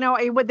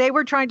 they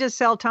were trying to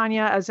sell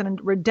Tanya as a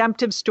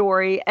redemptive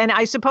story. And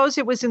I suppose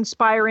it was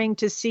inspiring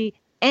to see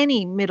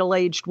any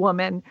middle-aged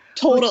woman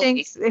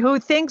Totally. who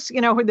thinks,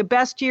 who the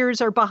best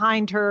years are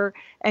behind her.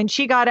 And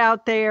she got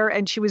out there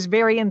and she was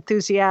very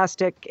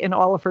enthusiastic in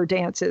all of her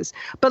dances.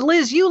 But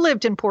Liz, you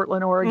lived in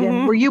Portland,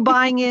 Oregon. Were you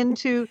buying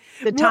into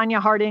the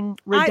Tanya Harding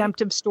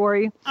redemptive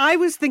story? I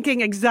was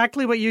thinking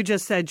exactly what you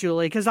just said,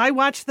 Julie, because I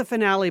watched the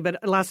finale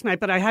last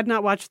night, but I had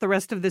not watched the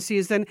rest of the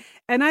season.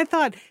 And I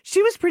thought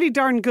she was pretty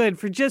darn good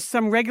for just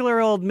some regular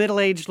old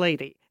middle-aged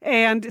lady.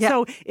 And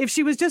so if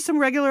she was just some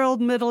regular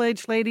old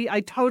middle-aged lady,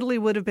 I totally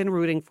would have been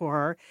rooting for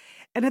her.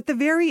 And at the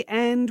very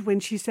end, when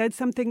she said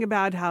something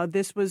about how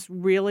this was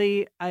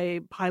really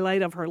a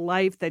highlight of her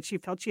life, that she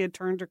felt she had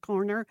turned her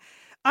corner,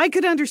 I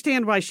could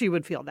understand why she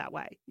would feel that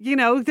way.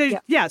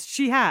 Yes,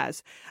 she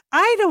has.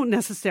 I don't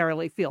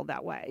necessarily feel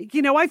that way.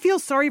 I feel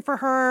sorry for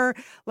her.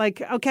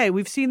 Like, okay,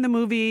 we've seen the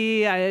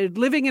movie,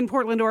 living in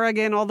Portland,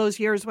 Oregon, all those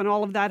years when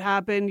all of that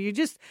happened. You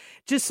just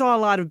saw a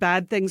lot of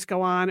bad things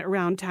go on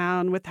around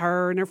town with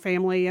her and her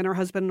family and her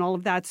husband and all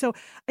of that. So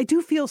I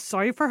do feel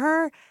sorry for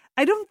her.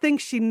 I don't think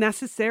she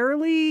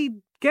necessarily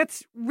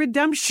gets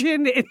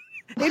redemption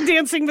in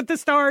Dancing with the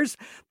Stars,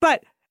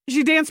 but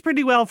she danced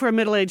pretty well for a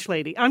middle-aged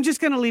lady. I'm just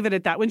going to leave it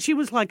at that. When she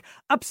was like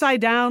upside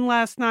down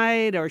last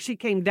night, or she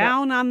came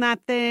down on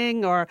that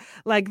thing, or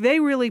like they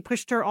really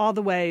pushed her all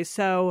the way.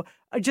 So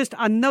just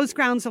on those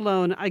grounds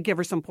alone, I give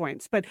her some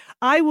points. But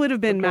I would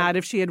have been mad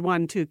if she had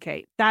won too,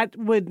 Kate. That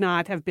would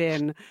not have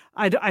been,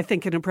 I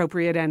think, an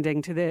appropriate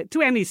ending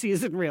to any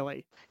season,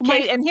 really.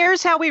 Kate, and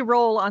here's how we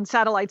roll on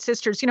Satellite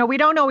Sisters. We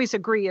don't always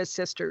agree as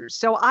sisters.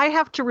 So I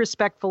have to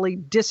respectfully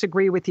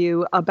disagree with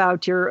you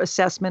about your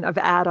assessment of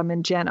Adam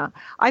and Jenna.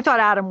 I thought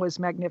Adam was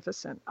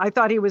magnificent. I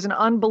thought he was an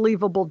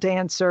unbelievable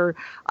dancer.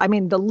 I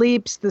mean, the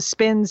leaps, the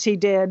spins he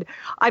did.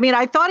 I mean,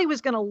 I thought he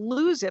was going to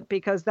lose it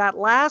because that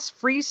last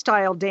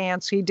freestyle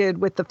dance he did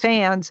with the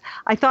fans,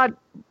 I thought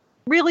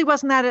really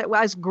wasn't that it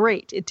was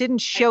great. It didn't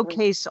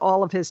showcase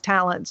all of his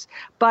talents,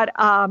 but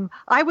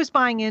I was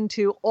buying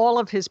into all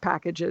of his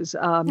packages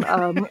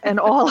and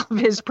all of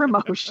his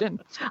promotion.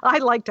 I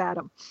liked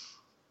Adam.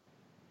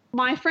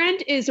 My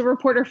friend is a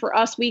reporter for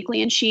Us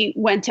Weekly, and she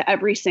went to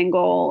every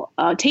single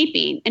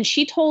taping. And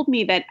she told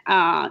me that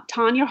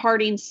Tanya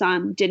Harding's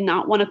son did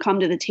not want to come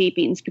to the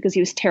tapings because he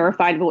was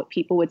terrified of what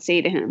people would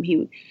say to him.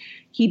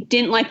 He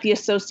didn't like the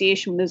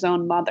association with his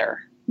own mother,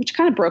 which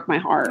kind of broke my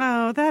heart.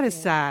 Oh, that is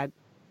sad.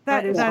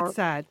 That's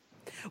sad.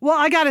 Well,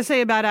 I got to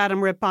say about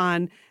Adam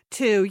Rippon,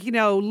 too.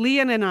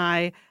 Leon and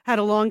I had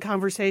a long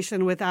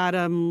conversation with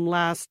Adam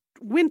last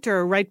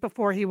winter, right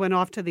before he went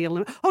off to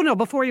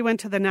before he went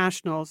to the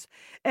Nationals.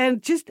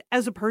 And just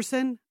as a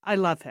person, I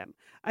love him.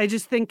 I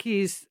just think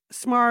he's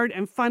smart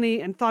and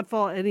funny and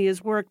thoughtful, and he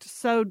has worked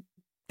so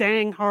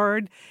dang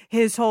hard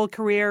his whole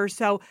career.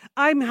 So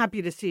I'm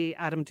happy to see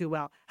Adam do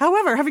well.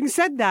 However, having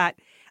said that,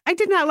 I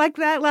did not like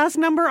that last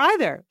number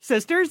either,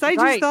 sisters. I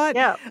just thought,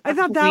 I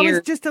thought that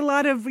was just a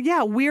lot of,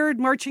 weird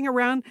marching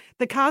around.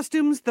 The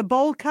costumes, the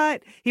bowl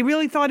cut. He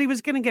really thought he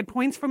was going to get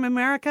points from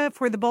America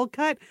for the bowl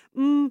cut.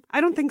 I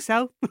don't think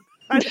so.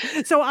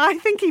 So I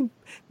think he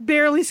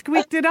barely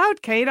squeaked it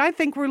out, Kate. I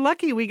think we're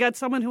lucky we got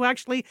someone who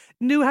actually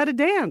knew how to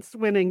dance,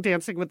 winning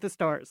Dancing with the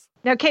Stars.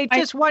 Now, Kate,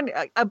 just one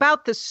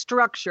about the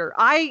structure.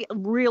 I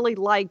really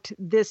liked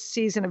this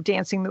season of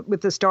Dancing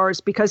with the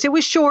Stars because it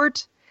was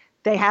short.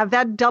 They have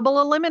that double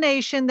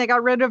elimination. They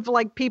got rid of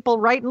people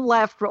right and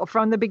left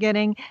from the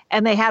beginning,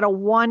 and they had a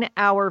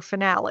 1-hour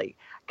finale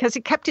because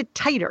it kept it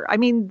tighter. I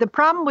mean, the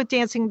problem with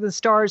Dancing with the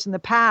Stars in the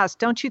past,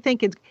 don't you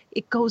think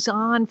it goes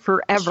on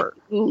forever?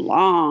 Too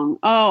long.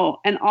 Oh,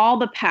 and all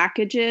the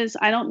packages.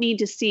 I don't need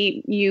to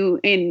see you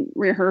in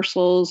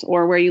rehearsals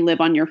or where you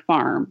live on your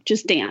farm.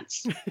 Just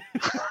dance.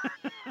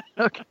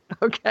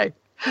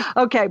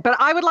 Okay, but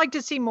I would like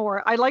to see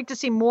more. I'd like to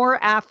see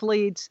more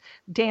athletes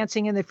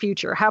dancing in the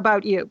future. How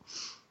about you?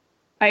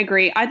 I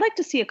agree. I'd like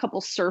to see a couple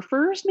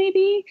surfers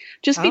maybe,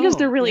 just because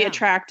they're really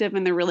attractive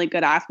and they're really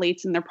good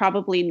athletes and they're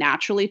probably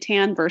naturally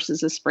tan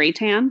versus a spray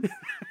tan.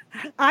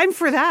 I'm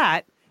for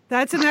that.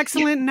 That's an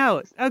excellent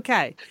note.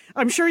 Okay.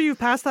 I'm sure you've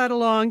passed that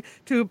along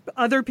to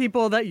other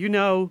people that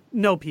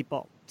know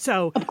people.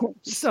 So, of course.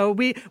 So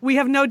we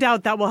have no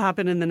doubt that will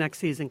happen in the next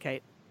season,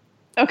 Kate.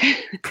 Okay.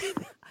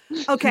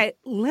 Okay,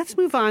 let's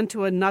move on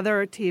to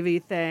another TV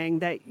thing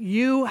that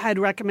you had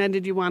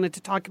recommended you wanted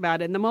to talk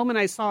about. And the moment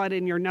I saw it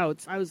in your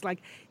notes, I was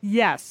like,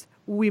 yes,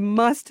 we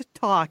must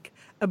talk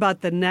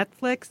about the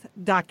Netflix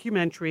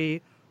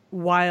documentary,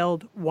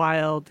 Wild,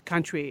 Wild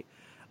Country.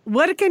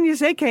 What can you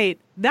say, Kate?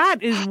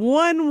 That is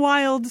one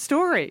wild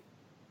story.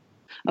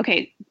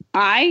 Okay,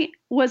 I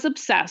was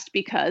obsessed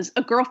because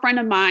a girlfriend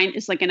of mine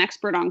is an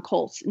expert on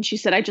Colts. And she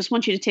said, I just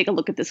want you to take a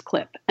look at this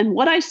clip. And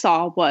what I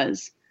saw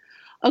was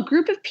a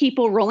group of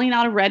people rolling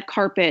out a red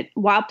carpet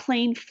while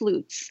playing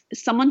flutes.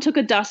 Someone took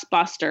a dust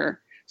buster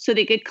so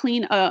they could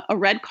clean a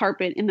red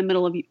carpet in the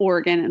middle of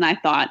Oregon. And I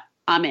thought,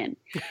 I'm in.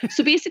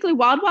 So basically,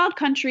 Wild Wild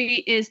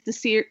Country is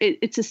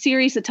it's a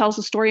series that tells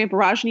the story of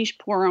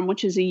Rajneeshpuram,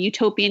 which is a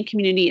utopian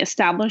community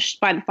established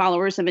by the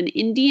followers of an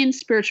Indian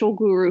spiritual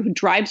guru who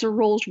drives a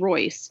Rolls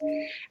Royce,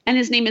 and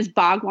his name is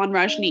Bhagwan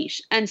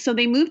Rajneesh. And so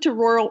they moved to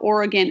rural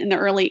Oregon in the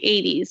early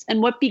 80s,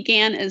 and what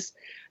began as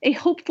a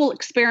hopeful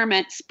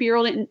experiment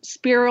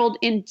spiraled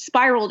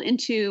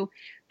into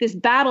this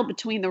battle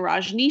between the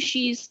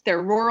Rajneeshis,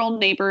 their rural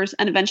neighbors,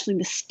 and eventually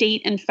the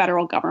state and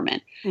federal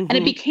government. Mm-hmm. And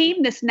it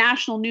became this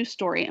national news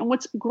story. And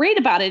what's great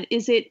about it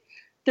is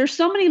there's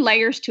so many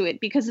layers to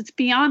it because it's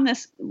beyond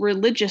this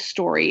religious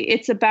story.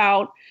 It's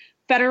about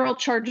federal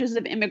charges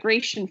of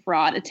immigration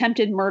fraud,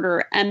 attempted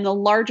murder, and the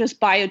largest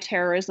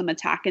bioterrorism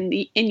attack in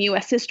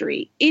U.S.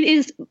 history. It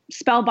is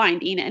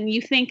spellbinding, and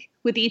you think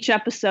with each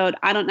episode,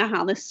 I don't know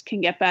how this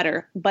can get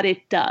better, but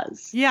it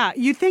does. Yeah,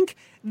 you think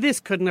this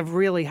couldn't have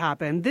really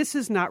happened. This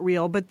is not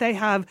real, but they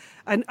have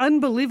an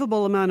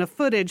unbelievable amount of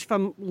footage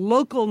from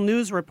local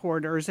news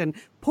reporters and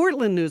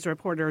Portland news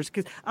reporters.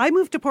 Because I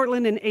moved to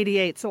Portland in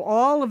 '88, so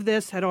all of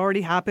this had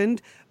already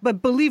happened.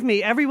 But believe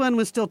me, everyone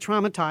was still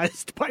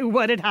traumatized by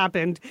what had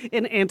happened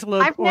in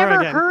Antelope, I've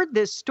Oregon. never heard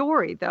this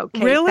story, though,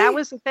 Kate. Really? That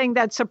was the thing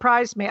that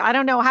surprised me. I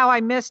don't know how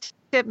I missed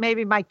it.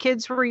 Maybe my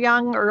kids were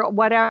young or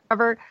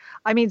whatever.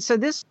 I mean, so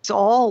this is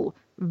all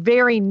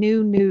very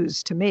new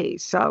news to me.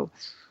 So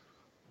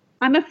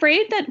I'm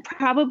afraid that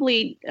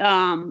probably,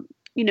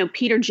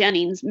 Peter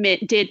Jennings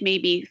did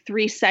maybe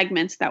 3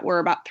 segments that were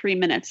about 3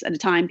 minutes at a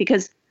time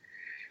because,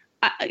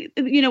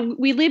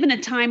 we live in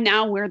a time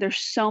now where there's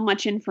so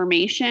much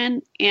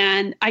information,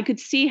 and I could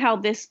see how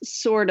this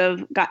sort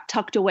of got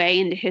tucked away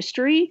into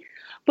history.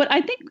 But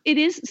I think it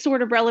is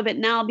sort of relevant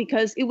now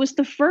because it was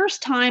the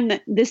first time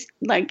that this,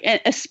 like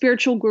a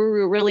spiritual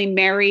guru really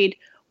married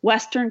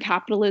Western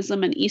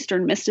capitalism and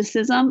Eastern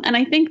mysticism. And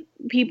I think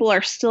people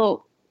are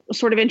still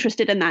sort of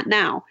interested in that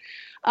now.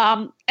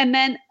 And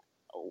then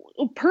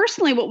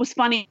personally, what was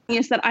funny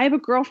is that I have a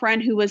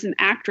girlfriend who was an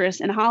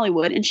actress in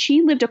Hollywood, and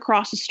she lived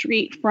across the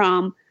street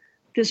from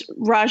this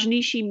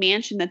Rajneeshi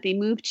mansion that they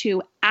moved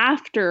to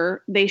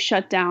after they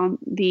shut down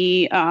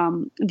the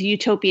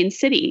utopian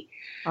city.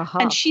 Uh-huh.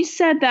 And she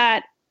said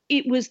that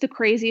it was the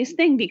craziest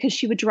thing because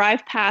she would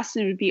drive past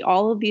and it would be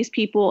all of these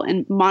people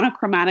in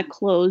monochromatic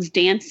clothes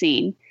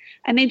dancing,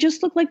 and they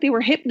just looked like they were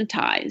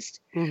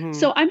hypnotized. Mm-hmm.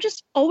 So I'm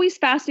just always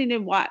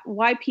fascinated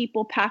why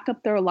people pack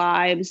up their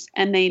lives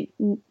and they,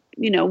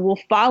 will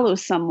follow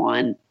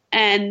someone.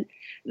 And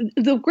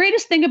the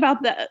greatest thing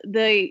about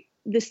the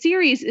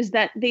series is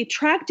that they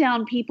track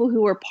down people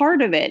who were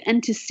part of it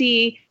and to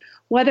see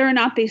whether or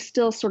not they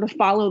still sort of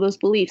follow those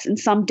beliefs. And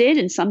some did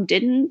and some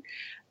didn't.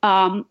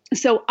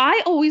 So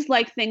I always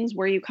like things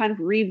where you kind of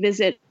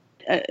revisit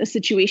a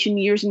situation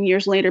years and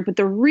years later. But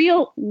the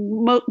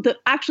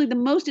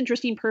most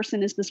interesting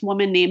person is this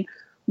woman named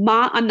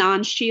Ma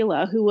Anand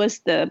Sheila, who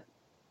was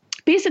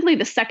basically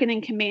the second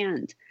in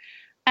command.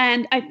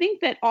 And I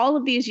think that all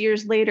of these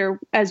years later,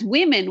 as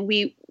women,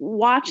 we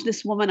watch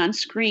this woman on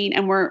screen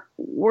and we're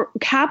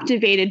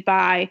captivated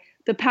by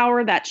the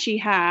power that she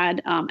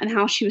had and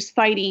how she was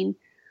fighting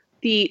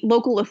the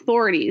local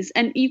authorities.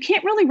 And you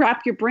can't really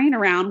wrap your brain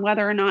around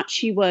whether or not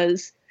she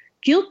was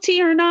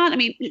guilty or not. I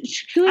mean,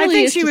 I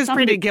think she was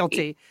pretty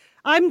guilty.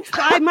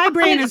 My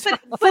brain is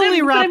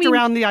fully wrapped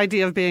around the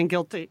idea of being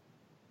guilty.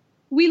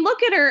 We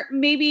look at her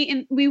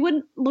we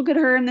wouldn't look at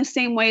her in the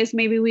same way as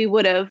maybe we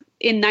would have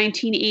in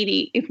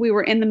 1980 if we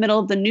were in the middle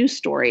of the news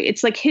story.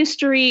 It's like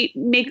history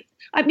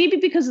maybe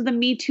because of the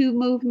Me Too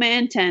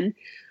movement and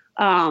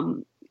I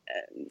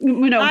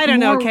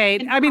don't know,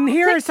 Kate. I mean,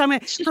 here are some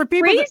for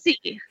people.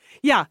 Crazy.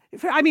 Yeah.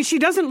 I mean, she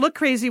doesn't look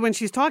crazy when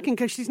she's talking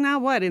because she's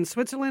now in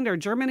Switzerland or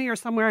Germany or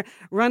somewhere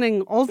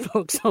running old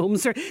folks'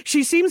 homes.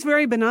 She seems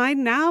very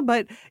benign now,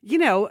 but,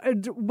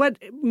 what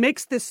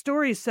makes this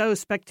story so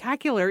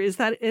spectacular is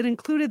that it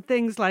included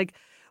things like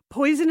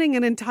poisoning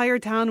an entire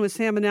town with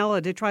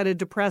salmonella to try to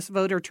depress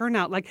voter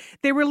turnout. Like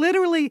they were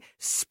literally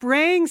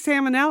spraying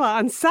salmonella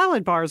on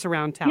salad bars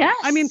around town. Yes.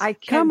 I mean,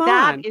 come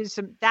on.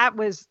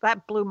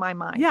 That blew my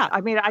mind. Yeah.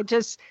 I mean,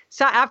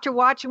 after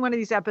watching one of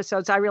these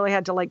episodes, I really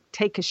had to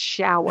take a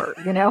shower,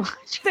 They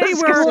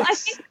were. Well,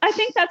 I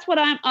think that's what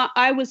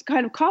I was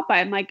kind of caught by.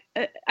 I'm like,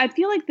 I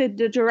feel like the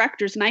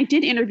directors, and I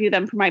did interview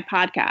them for my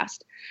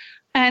podcast,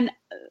 and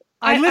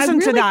I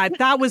listened to that.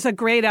 That was a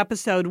great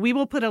episode. We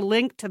will put a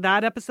link to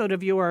that episode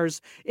of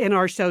yours in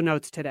our show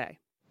notes today.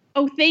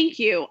 Oh, thank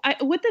you.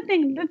 The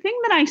thing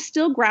that I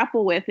still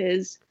grapple with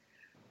is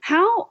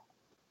how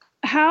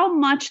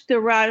much the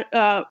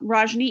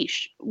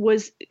Rajneesh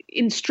was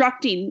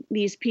instructing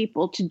these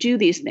people to do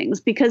these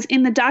things, because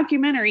in the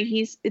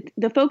documentary,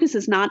 the focus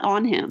is not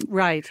on him.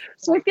 Right.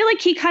 So I feel like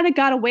he kind of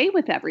got away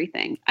with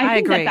everything. I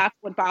think agree. that's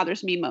what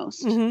bothers me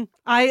most. Mm-hmm.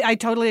 I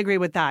totally agree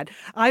with that.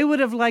 I would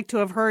have liked to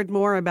have heard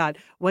more about,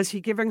 was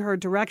he giving her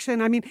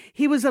direction? I mean,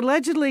 he was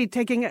allegedly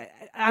taking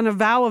on a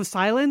vow of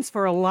silence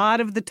for a lot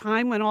of the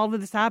time when all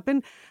of this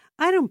happened.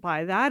 I don't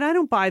buy that. I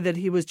don't buy that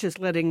he was just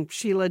letting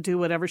Sheila do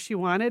whatever she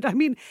wanted. I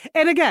mean,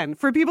 and again,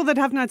 for people that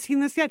have not seen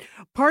this yet,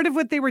 part of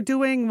what they were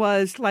doing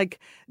was like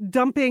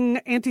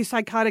dumping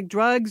antipsychotic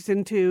drugs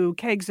into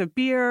kegs of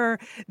beer.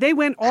 They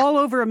went all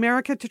over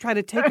America to try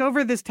to take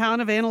over this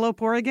town of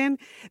Antelope, Oregon.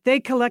 They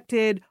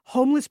collected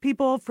homeless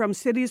people from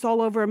cities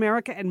all over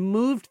America and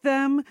moved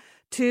them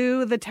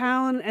to the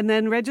town and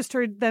then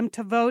registered them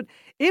to vote.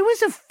 It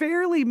was a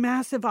fairly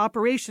massive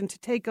operation to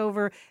take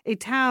over a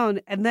town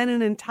and then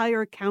an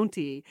entire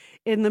county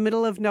in the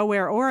middle of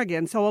nowhere,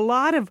 Oregon. So a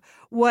lot of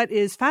what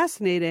is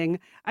fascinating,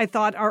 I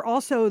thought, are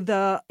also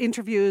the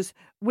interviews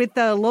with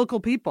the local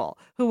people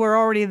who were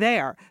already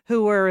there,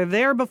 who were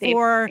there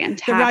before the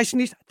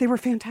Rajneesh. They were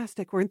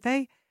fantastic, weren't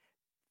they?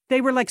 They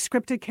were like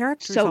scripted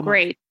characters. So almost.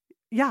 Great.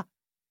 Yeah.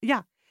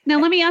 Yeah. Now,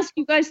 let me ask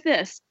you guys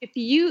this. If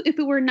it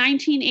were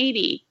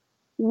 1980,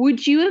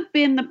 would you have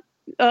been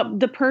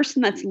the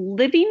person that's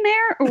living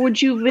there, or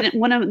would you have been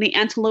one of the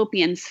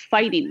Antelopians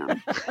fighting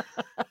them?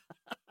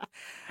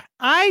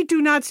 I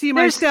do not see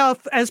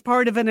myself as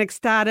part of an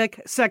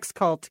ecstatic sex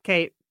cult,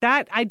 Kate.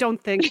 That I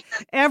don't think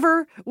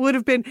ever would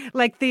have been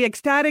like the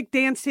ecstatic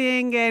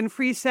dancing and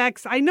free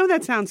sex. I know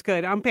that sounds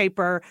good on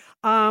paper.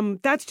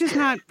 That's just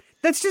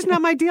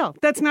not my deal.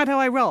 That's not how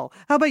I roll.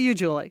 How about you,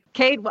 Julie?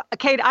 Kate,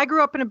 I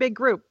grew up in a big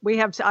group. I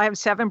have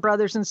 7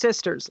 brothers and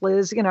sisters,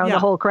 Liz, the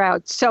whole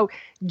crowd. So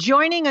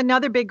joining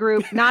another big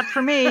group, not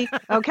for me.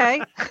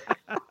 Okay.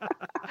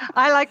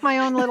 I like my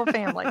own little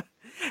family.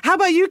 How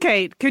about you,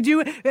 Kate? Could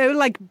you,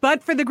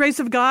 but for the grace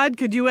of God,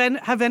 could you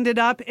have ended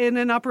up in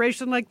an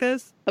operation like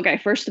this? Okay,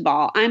 first of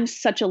all, I'm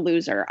such a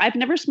loser. I've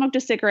never smoked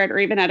a cigarette or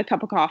even had a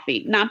cup of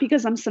coffee. Not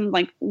because I'm some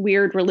like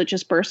weird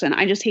religious person.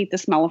 I just hate the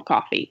smell of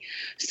coffee.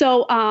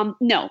 So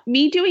no,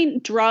 me doing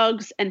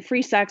drugs and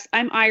free sex,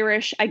 I'm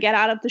Irish. I get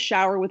out of the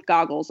shower with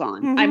goggles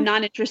on. Mm-hmm. I'm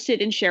not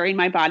interested in sharing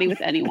my body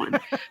with anyone.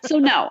 So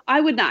no,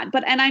 I would not.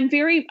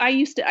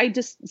 I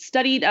just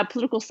studied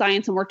political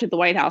science and worked at the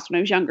White House when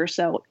I was younger.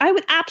 So I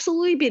would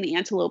absolutely be an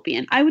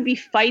Antelopian. I would be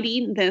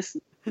fighting this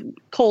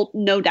cult,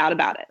 no doubt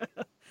about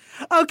it.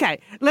 Okay,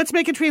 let's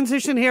make a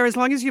transition here as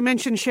long as you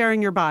mention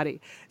sharing your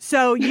body.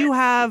 So you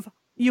have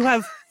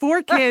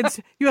 4 kids.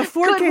 You have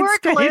 4 good kids.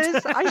 Good work,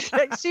 Liz.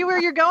 I see where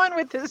you're going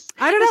with this.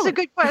 I don't know. That's a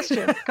good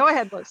question. Go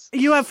ahead, Liz.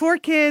 You have 4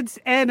 kids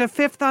and a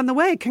 5th on the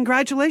way.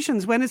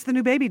 Congratulations. When is the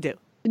new baby due?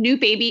 The new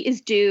baby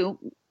is due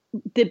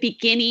the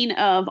beginning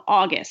of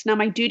August. Now,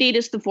 my due date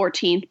is the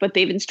 14th, but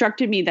they've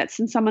instructed me that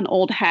since I'm an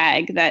old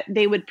hag, that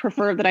they would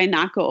prefer that I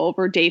not go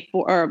over day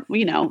 4 or,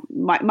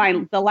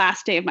 the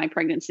last day of my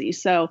pregnancy.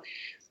 So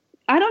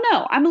I don't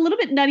know. I'm a little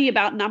bit nutty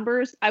about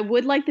numbers. I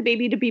would like the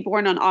baby to be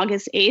born on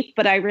August 8th,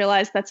 but I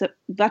realize that's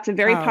a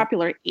very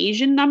popular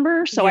Asian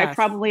number, so yes. I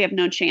probably have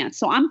no chance.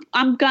 So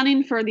I'm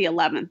gunning for the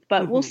 11th,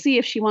 but we'll see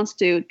if she wants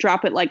to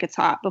drop it like it's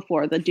hot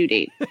before the due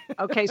date.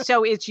 Okay,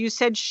 so you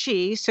said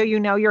she, so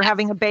you're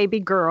having a baby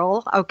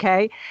girl,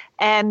 okay?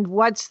 And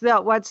what's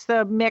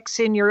the mix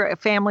in your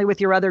family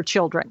with your other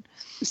children?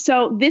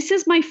 So this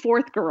is my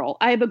 4th girl.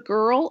 I have a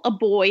girl, a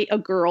boy, a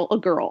girl, a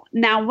girl.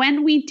 Now,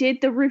 when we did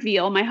the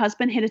reveal, my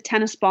husband hit a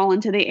tennis ball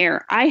into the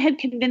air. I had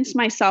convinced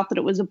myself that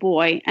it was a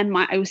boy, and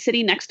I was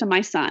sitting next to my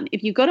son.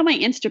 If you go to my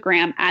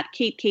Instagram at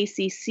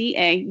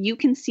KateCaseyCA, you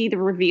can see the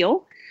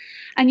reveal,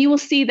 and you will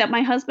see that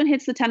my husband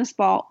hits the tennis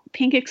ball,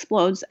 pink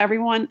explodes,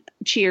 everyone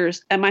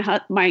cheers, and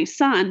my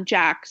son,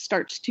 Jack,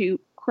 starts to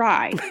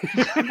cry.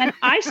 And then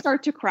I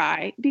start to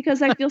cry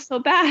because I feel so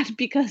bad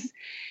because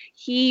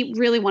he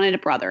really wanted a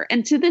brother.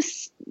 And to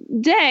this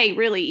day,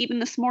 really, even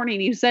this morning,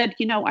 he said,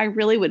 I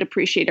really would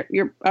appreciate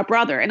a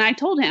brother. And I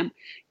told him,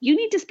 you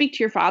need to speak to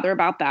your father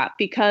about that,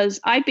 because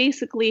I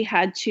basically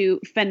had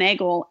to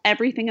finagle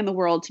everything in the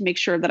world to make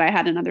sure that I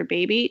had another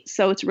baby.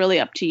 So it's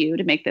really up to you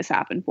to make this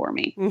happen for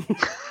me.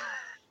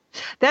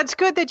 That's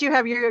good that you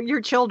have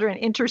your children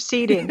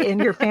interceding in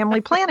your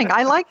family planning.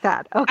 I like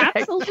that. Okay.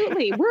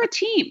 Absolutely. We're a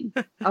team.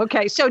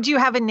 Okay. So do you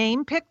have a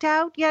name picked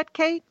out yet,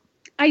 Kate?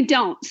 I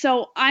don't.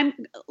 So I'm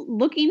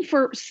looking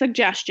for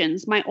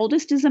suggestions. My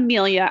oldest is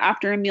Amelia,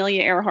 after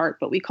Amelia Earhart,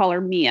 but we call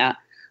her Mia.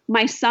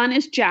 My son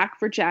is Jack,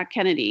 for Jack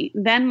Kennedy.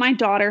 Then my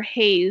daughter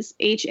Hayes,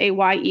 Hayes,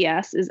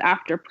 is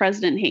after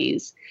President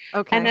Hayes.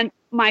 Okay. And then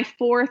my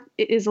 4th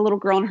is a little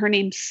girl, and her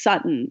name's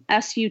Sutton,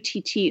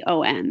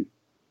 Sutton.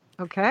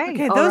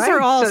 Okay. Those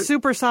are all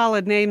super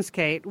solid names,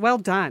 Kate. Well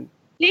done.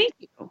 Thank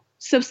you.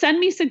 So send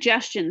me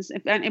suggestions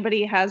if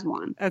anybody has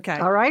one. Okay.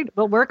 All right.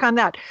 We'll work on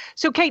that.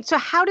 So Kate,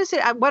 how does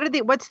it,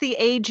 what's the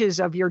ages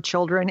of your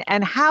children,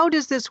 and how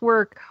does this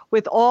work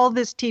with all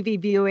this TV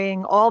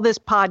viewing, all this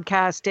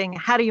podcasting?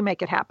 How do you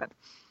make it happen?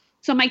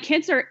 So my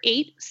kids are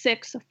 8,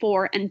 6,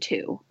 4, and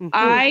 2.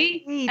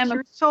 Mm-hmm.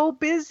 You're so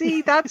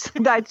busy. That's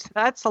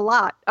a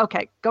lot.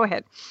 Okay. Go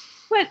ahead.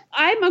 But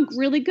I'm a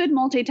really good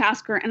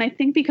multitasker. And I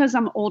think because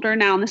I'm older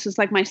now, and this is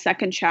like my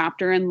 2nd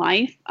chapter in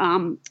life,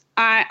 I'm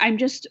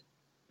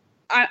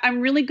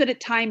really good at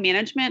time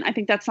management. I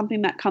think that's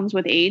something that comes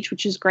with age,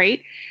 which is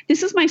great.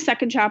 This is my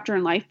 2nd chapter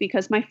in life,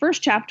 because my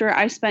 1st chapter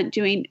I spent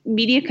doing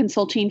media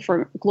consulting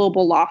for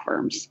global law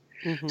firms.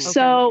 Mm-hmm.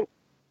 So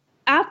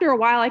after a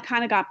while, I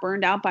kind of got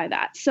burned out by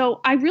that. So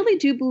I really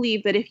do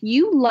believe that if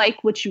you like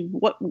what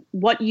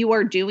you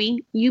are doing,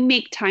 you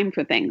make time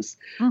for things.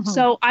 Mm-hmm.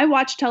 So I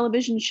watch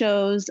television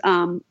shows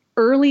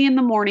early in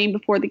the morning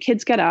before the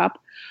kids get up.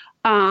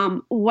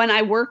 When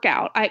I work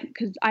out,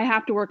 because I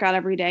have to work out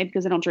every day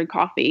because I don't drink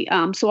coffee.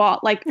 So I'll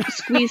like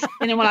squeeze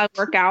in when I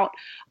work out.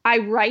 I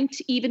write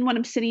even when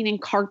I'm sitting in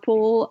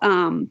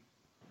carpool.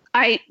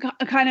 I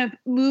kind of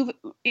move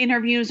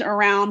interviews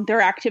around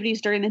their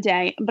activities during the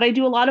day, but I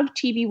do a lot of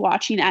TV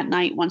watching at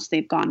night once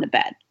they've gone to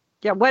bed.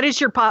 Yeah. What's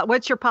your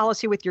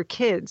policy with your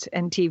kids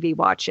and TV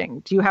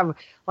watching? Do you have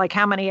like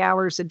how many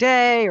hours a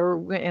day or,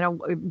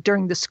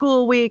 during the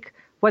school week?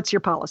 What's your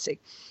policy?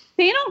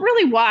 They don't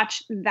really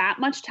watch that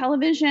much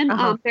television.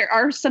 Uh-huh. There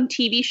are some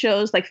TV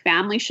shows, like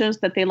family shows,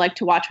 that they like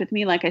to watch with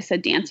me. Like I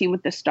said, Dancing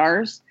with the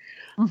Stars.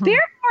 Mm-hmm.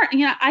 They're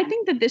more, I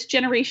think that this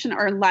generation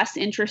are less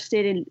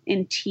interested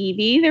in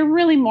TV. They're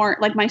really more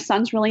like my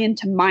son's really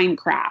into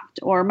Minecraft,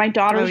 or my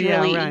daughter's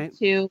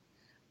into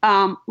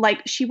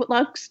like she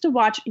loves to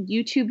watch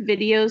YouTube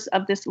videos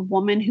of this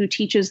woman who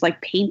teaches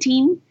like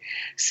painting.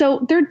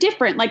 So they're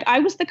different. Like I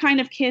was the kind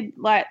of kid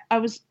that I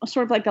was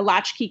sort of like a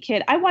latchkey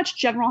kid. I watched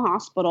General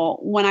Hospital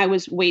when I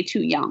was way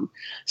too young.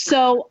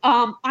 So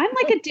I'm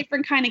like a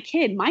different kind of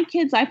kid. My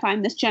kids, I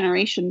find this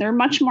generation, they're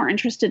much more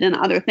interested in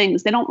other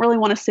things. They don't really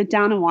want to sit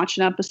down and watch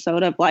an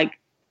episode of like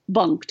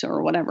Bunked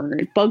or whatever,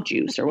 Bug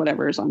Juice or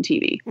whatever is on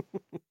TV.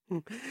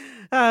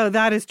 Oh,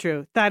 that is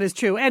true. That is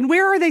true. And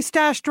where are they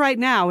stashed right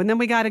now? And then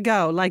we got to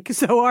go.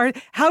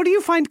 How do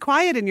you find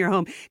quiet in your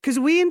home? Because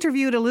we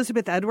interviewed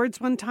Elizabeth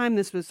Edwards one time.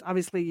 This was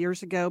obviously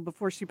years ago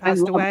before she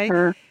passed away.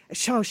 Her.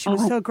 She was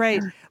so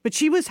great. But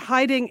she was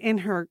hiding in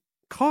her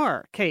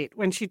car, Kate,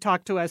 when she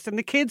talked to us. And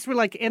the kids were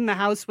like in the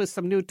house with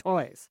some new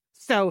toys.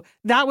 So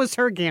that was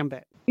her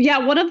gambit. Yeah,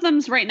 one of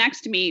them's right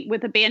next to me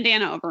with a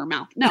bandana over her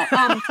mouth. No,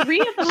 3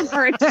 of them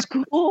are at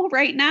school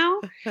right now,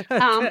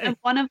 and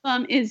one of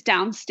them is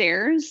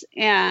downstairs.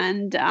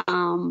 And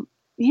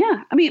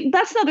yeah, I mean,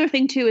 that's the other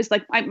thing too, is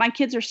like my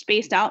kids are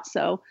spaced out,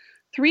 so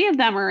 3 of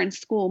them are in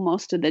school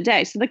most of the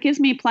day. So that gives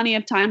me plenty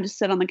of time to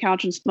sit on the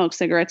couch and smoke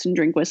cigarettes and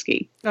drink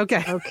whiskey.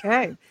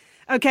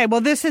 Okay,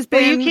 well, this has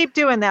been... Well, you keep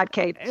doing that,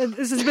 Kate.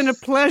 This has been a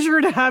pleasure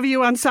to have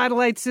you on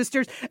Satellite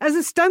Sisters. As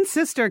a stunt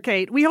sister,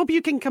 Kate, we hope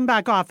you can come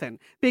back often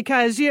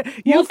because you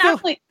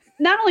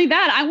Not only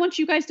that, I want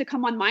you guys to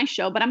come on my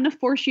show, but I'm going to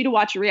force you to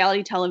watch a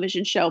reality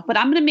television show. But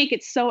I'm going to make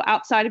it so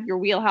outside of your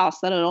wheelhouse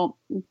that it'll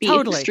be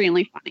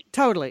extremely funny.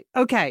 Totally.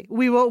 Okay.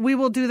 We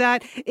will do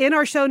that. In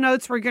our show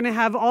notes, we're going to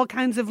have all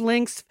kinds of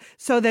links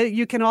so that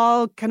you can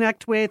all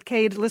connect with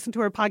Kate, listen to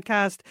her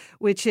podcast,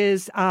 which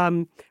is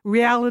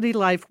Reality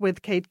Life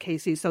with Kate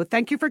Casey. So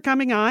thank you for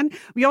coming on.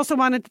 We also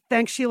wanted to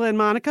thank Sheila and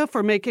Monica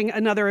for making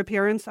another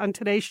appearance on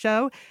today's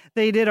show.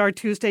 They did our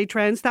Tuesday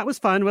Trends. That was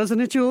fun,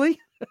 wasn't it, Julie?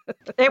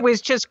 It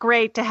was just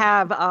great to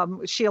have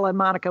Sheila and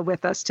Monica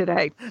with us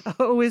today.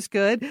 Always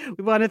good.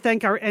 We want to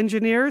thank our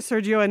engineer,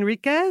 Sergio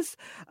Enriquez,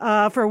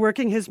 for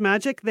working his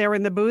magic there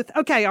in the booth.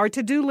 Okay, our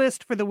to-do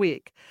list for the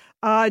week.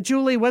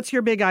 Julie, what's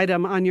your big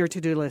item on your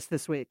to-do list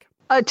this week?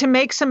 To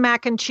make some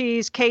mac and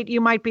cheese. Kate, you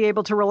might be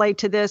able to relate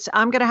to this.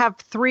 I'm going to have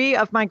 3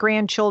 of my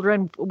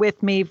grandchildren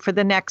with me for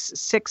the next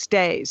 6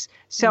 days.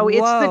 So It's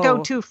the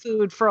go-to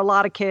food for a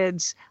lot of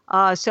kids.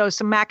 So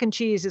some mac and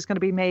cheese is going to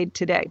be made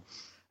today.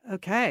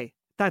 Okay.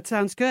 That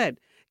sounds good.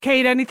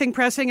 Kate, anything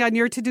pressing on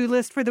your to-do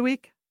list for the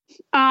week?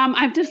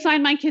 I've just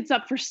signed my kids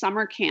up for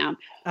summer camp,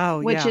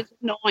 which is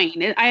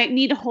annoying. I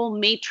need a whole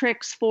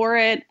matrix for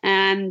it,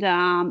 and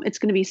it's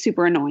going to be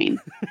super annoying.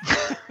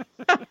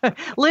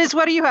 Liz,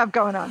 what do you have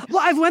going on? Well,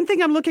 I have one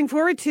thing I'm looking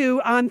forward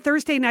to on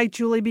Thursday night,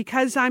 Julie,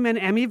 because I'm an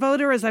Emmy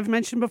voter. As I've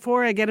mentioned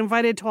before, I get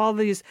invited to all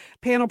these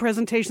panel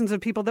presentations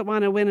of people that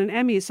want to win an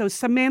Emmy. So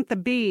Samantha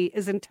Bee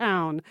is in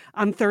town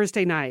on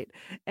Thursday night.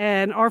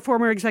 And our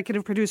former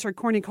executive producer,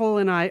 Corny Cole,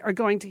 and I are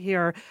going to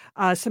hear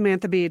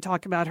Samantha Bee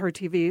talk about her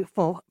TV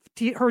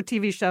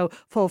show,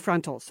 Full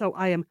Frontal. So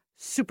I am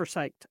super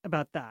psyched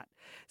about that.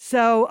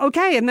 So,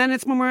 okay, and then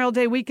it's Memorial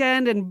Day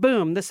weekend, and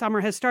boom, the summer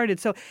has started.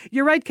 So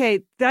you're right,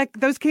 Kate,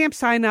 those camp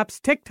signups,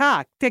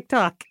 tick-tock.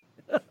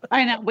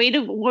 I know. Way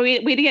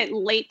to get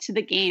late to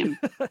the game.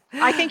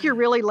 I think you're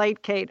really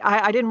late, Kate.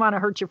 I didn't want to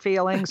hurt your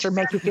feelings or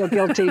make you feel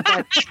guilty,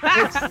 but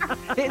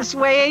it's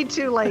way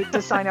too late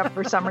to sign up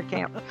for summer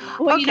camp.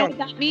 Well, You know what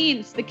that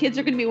means. The kids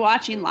are going to be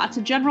watching lots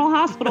of General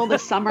Hospital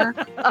this summer.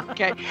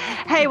 Okay.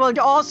 Hey,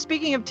 well,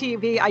 speaking of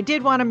TV, I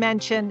did want to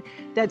mention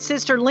that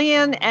Sister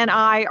Leanne and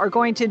I are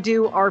going to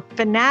do our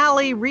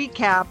finale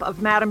recap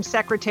of Madam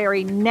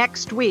Secretary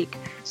next week.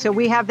 So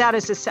we have that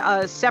as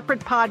a separate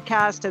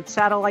podcast at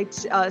Satellite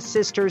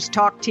Sisters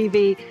Talk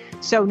TV.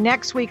 So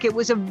next week, it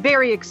was a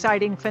very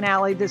exciting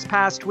finale this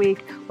past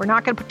week. We're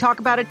not going to talk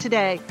about it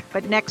today,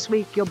 but next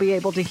week you'll be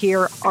able to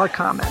hear our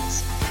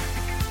comments.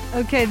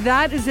 Okay,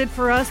 that is it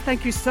for us.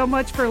 Thank you so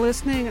much for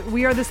listening.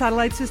 We are the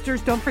Satellite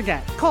Sisters. Don't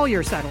forget, call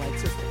your Satellite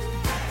Sisters.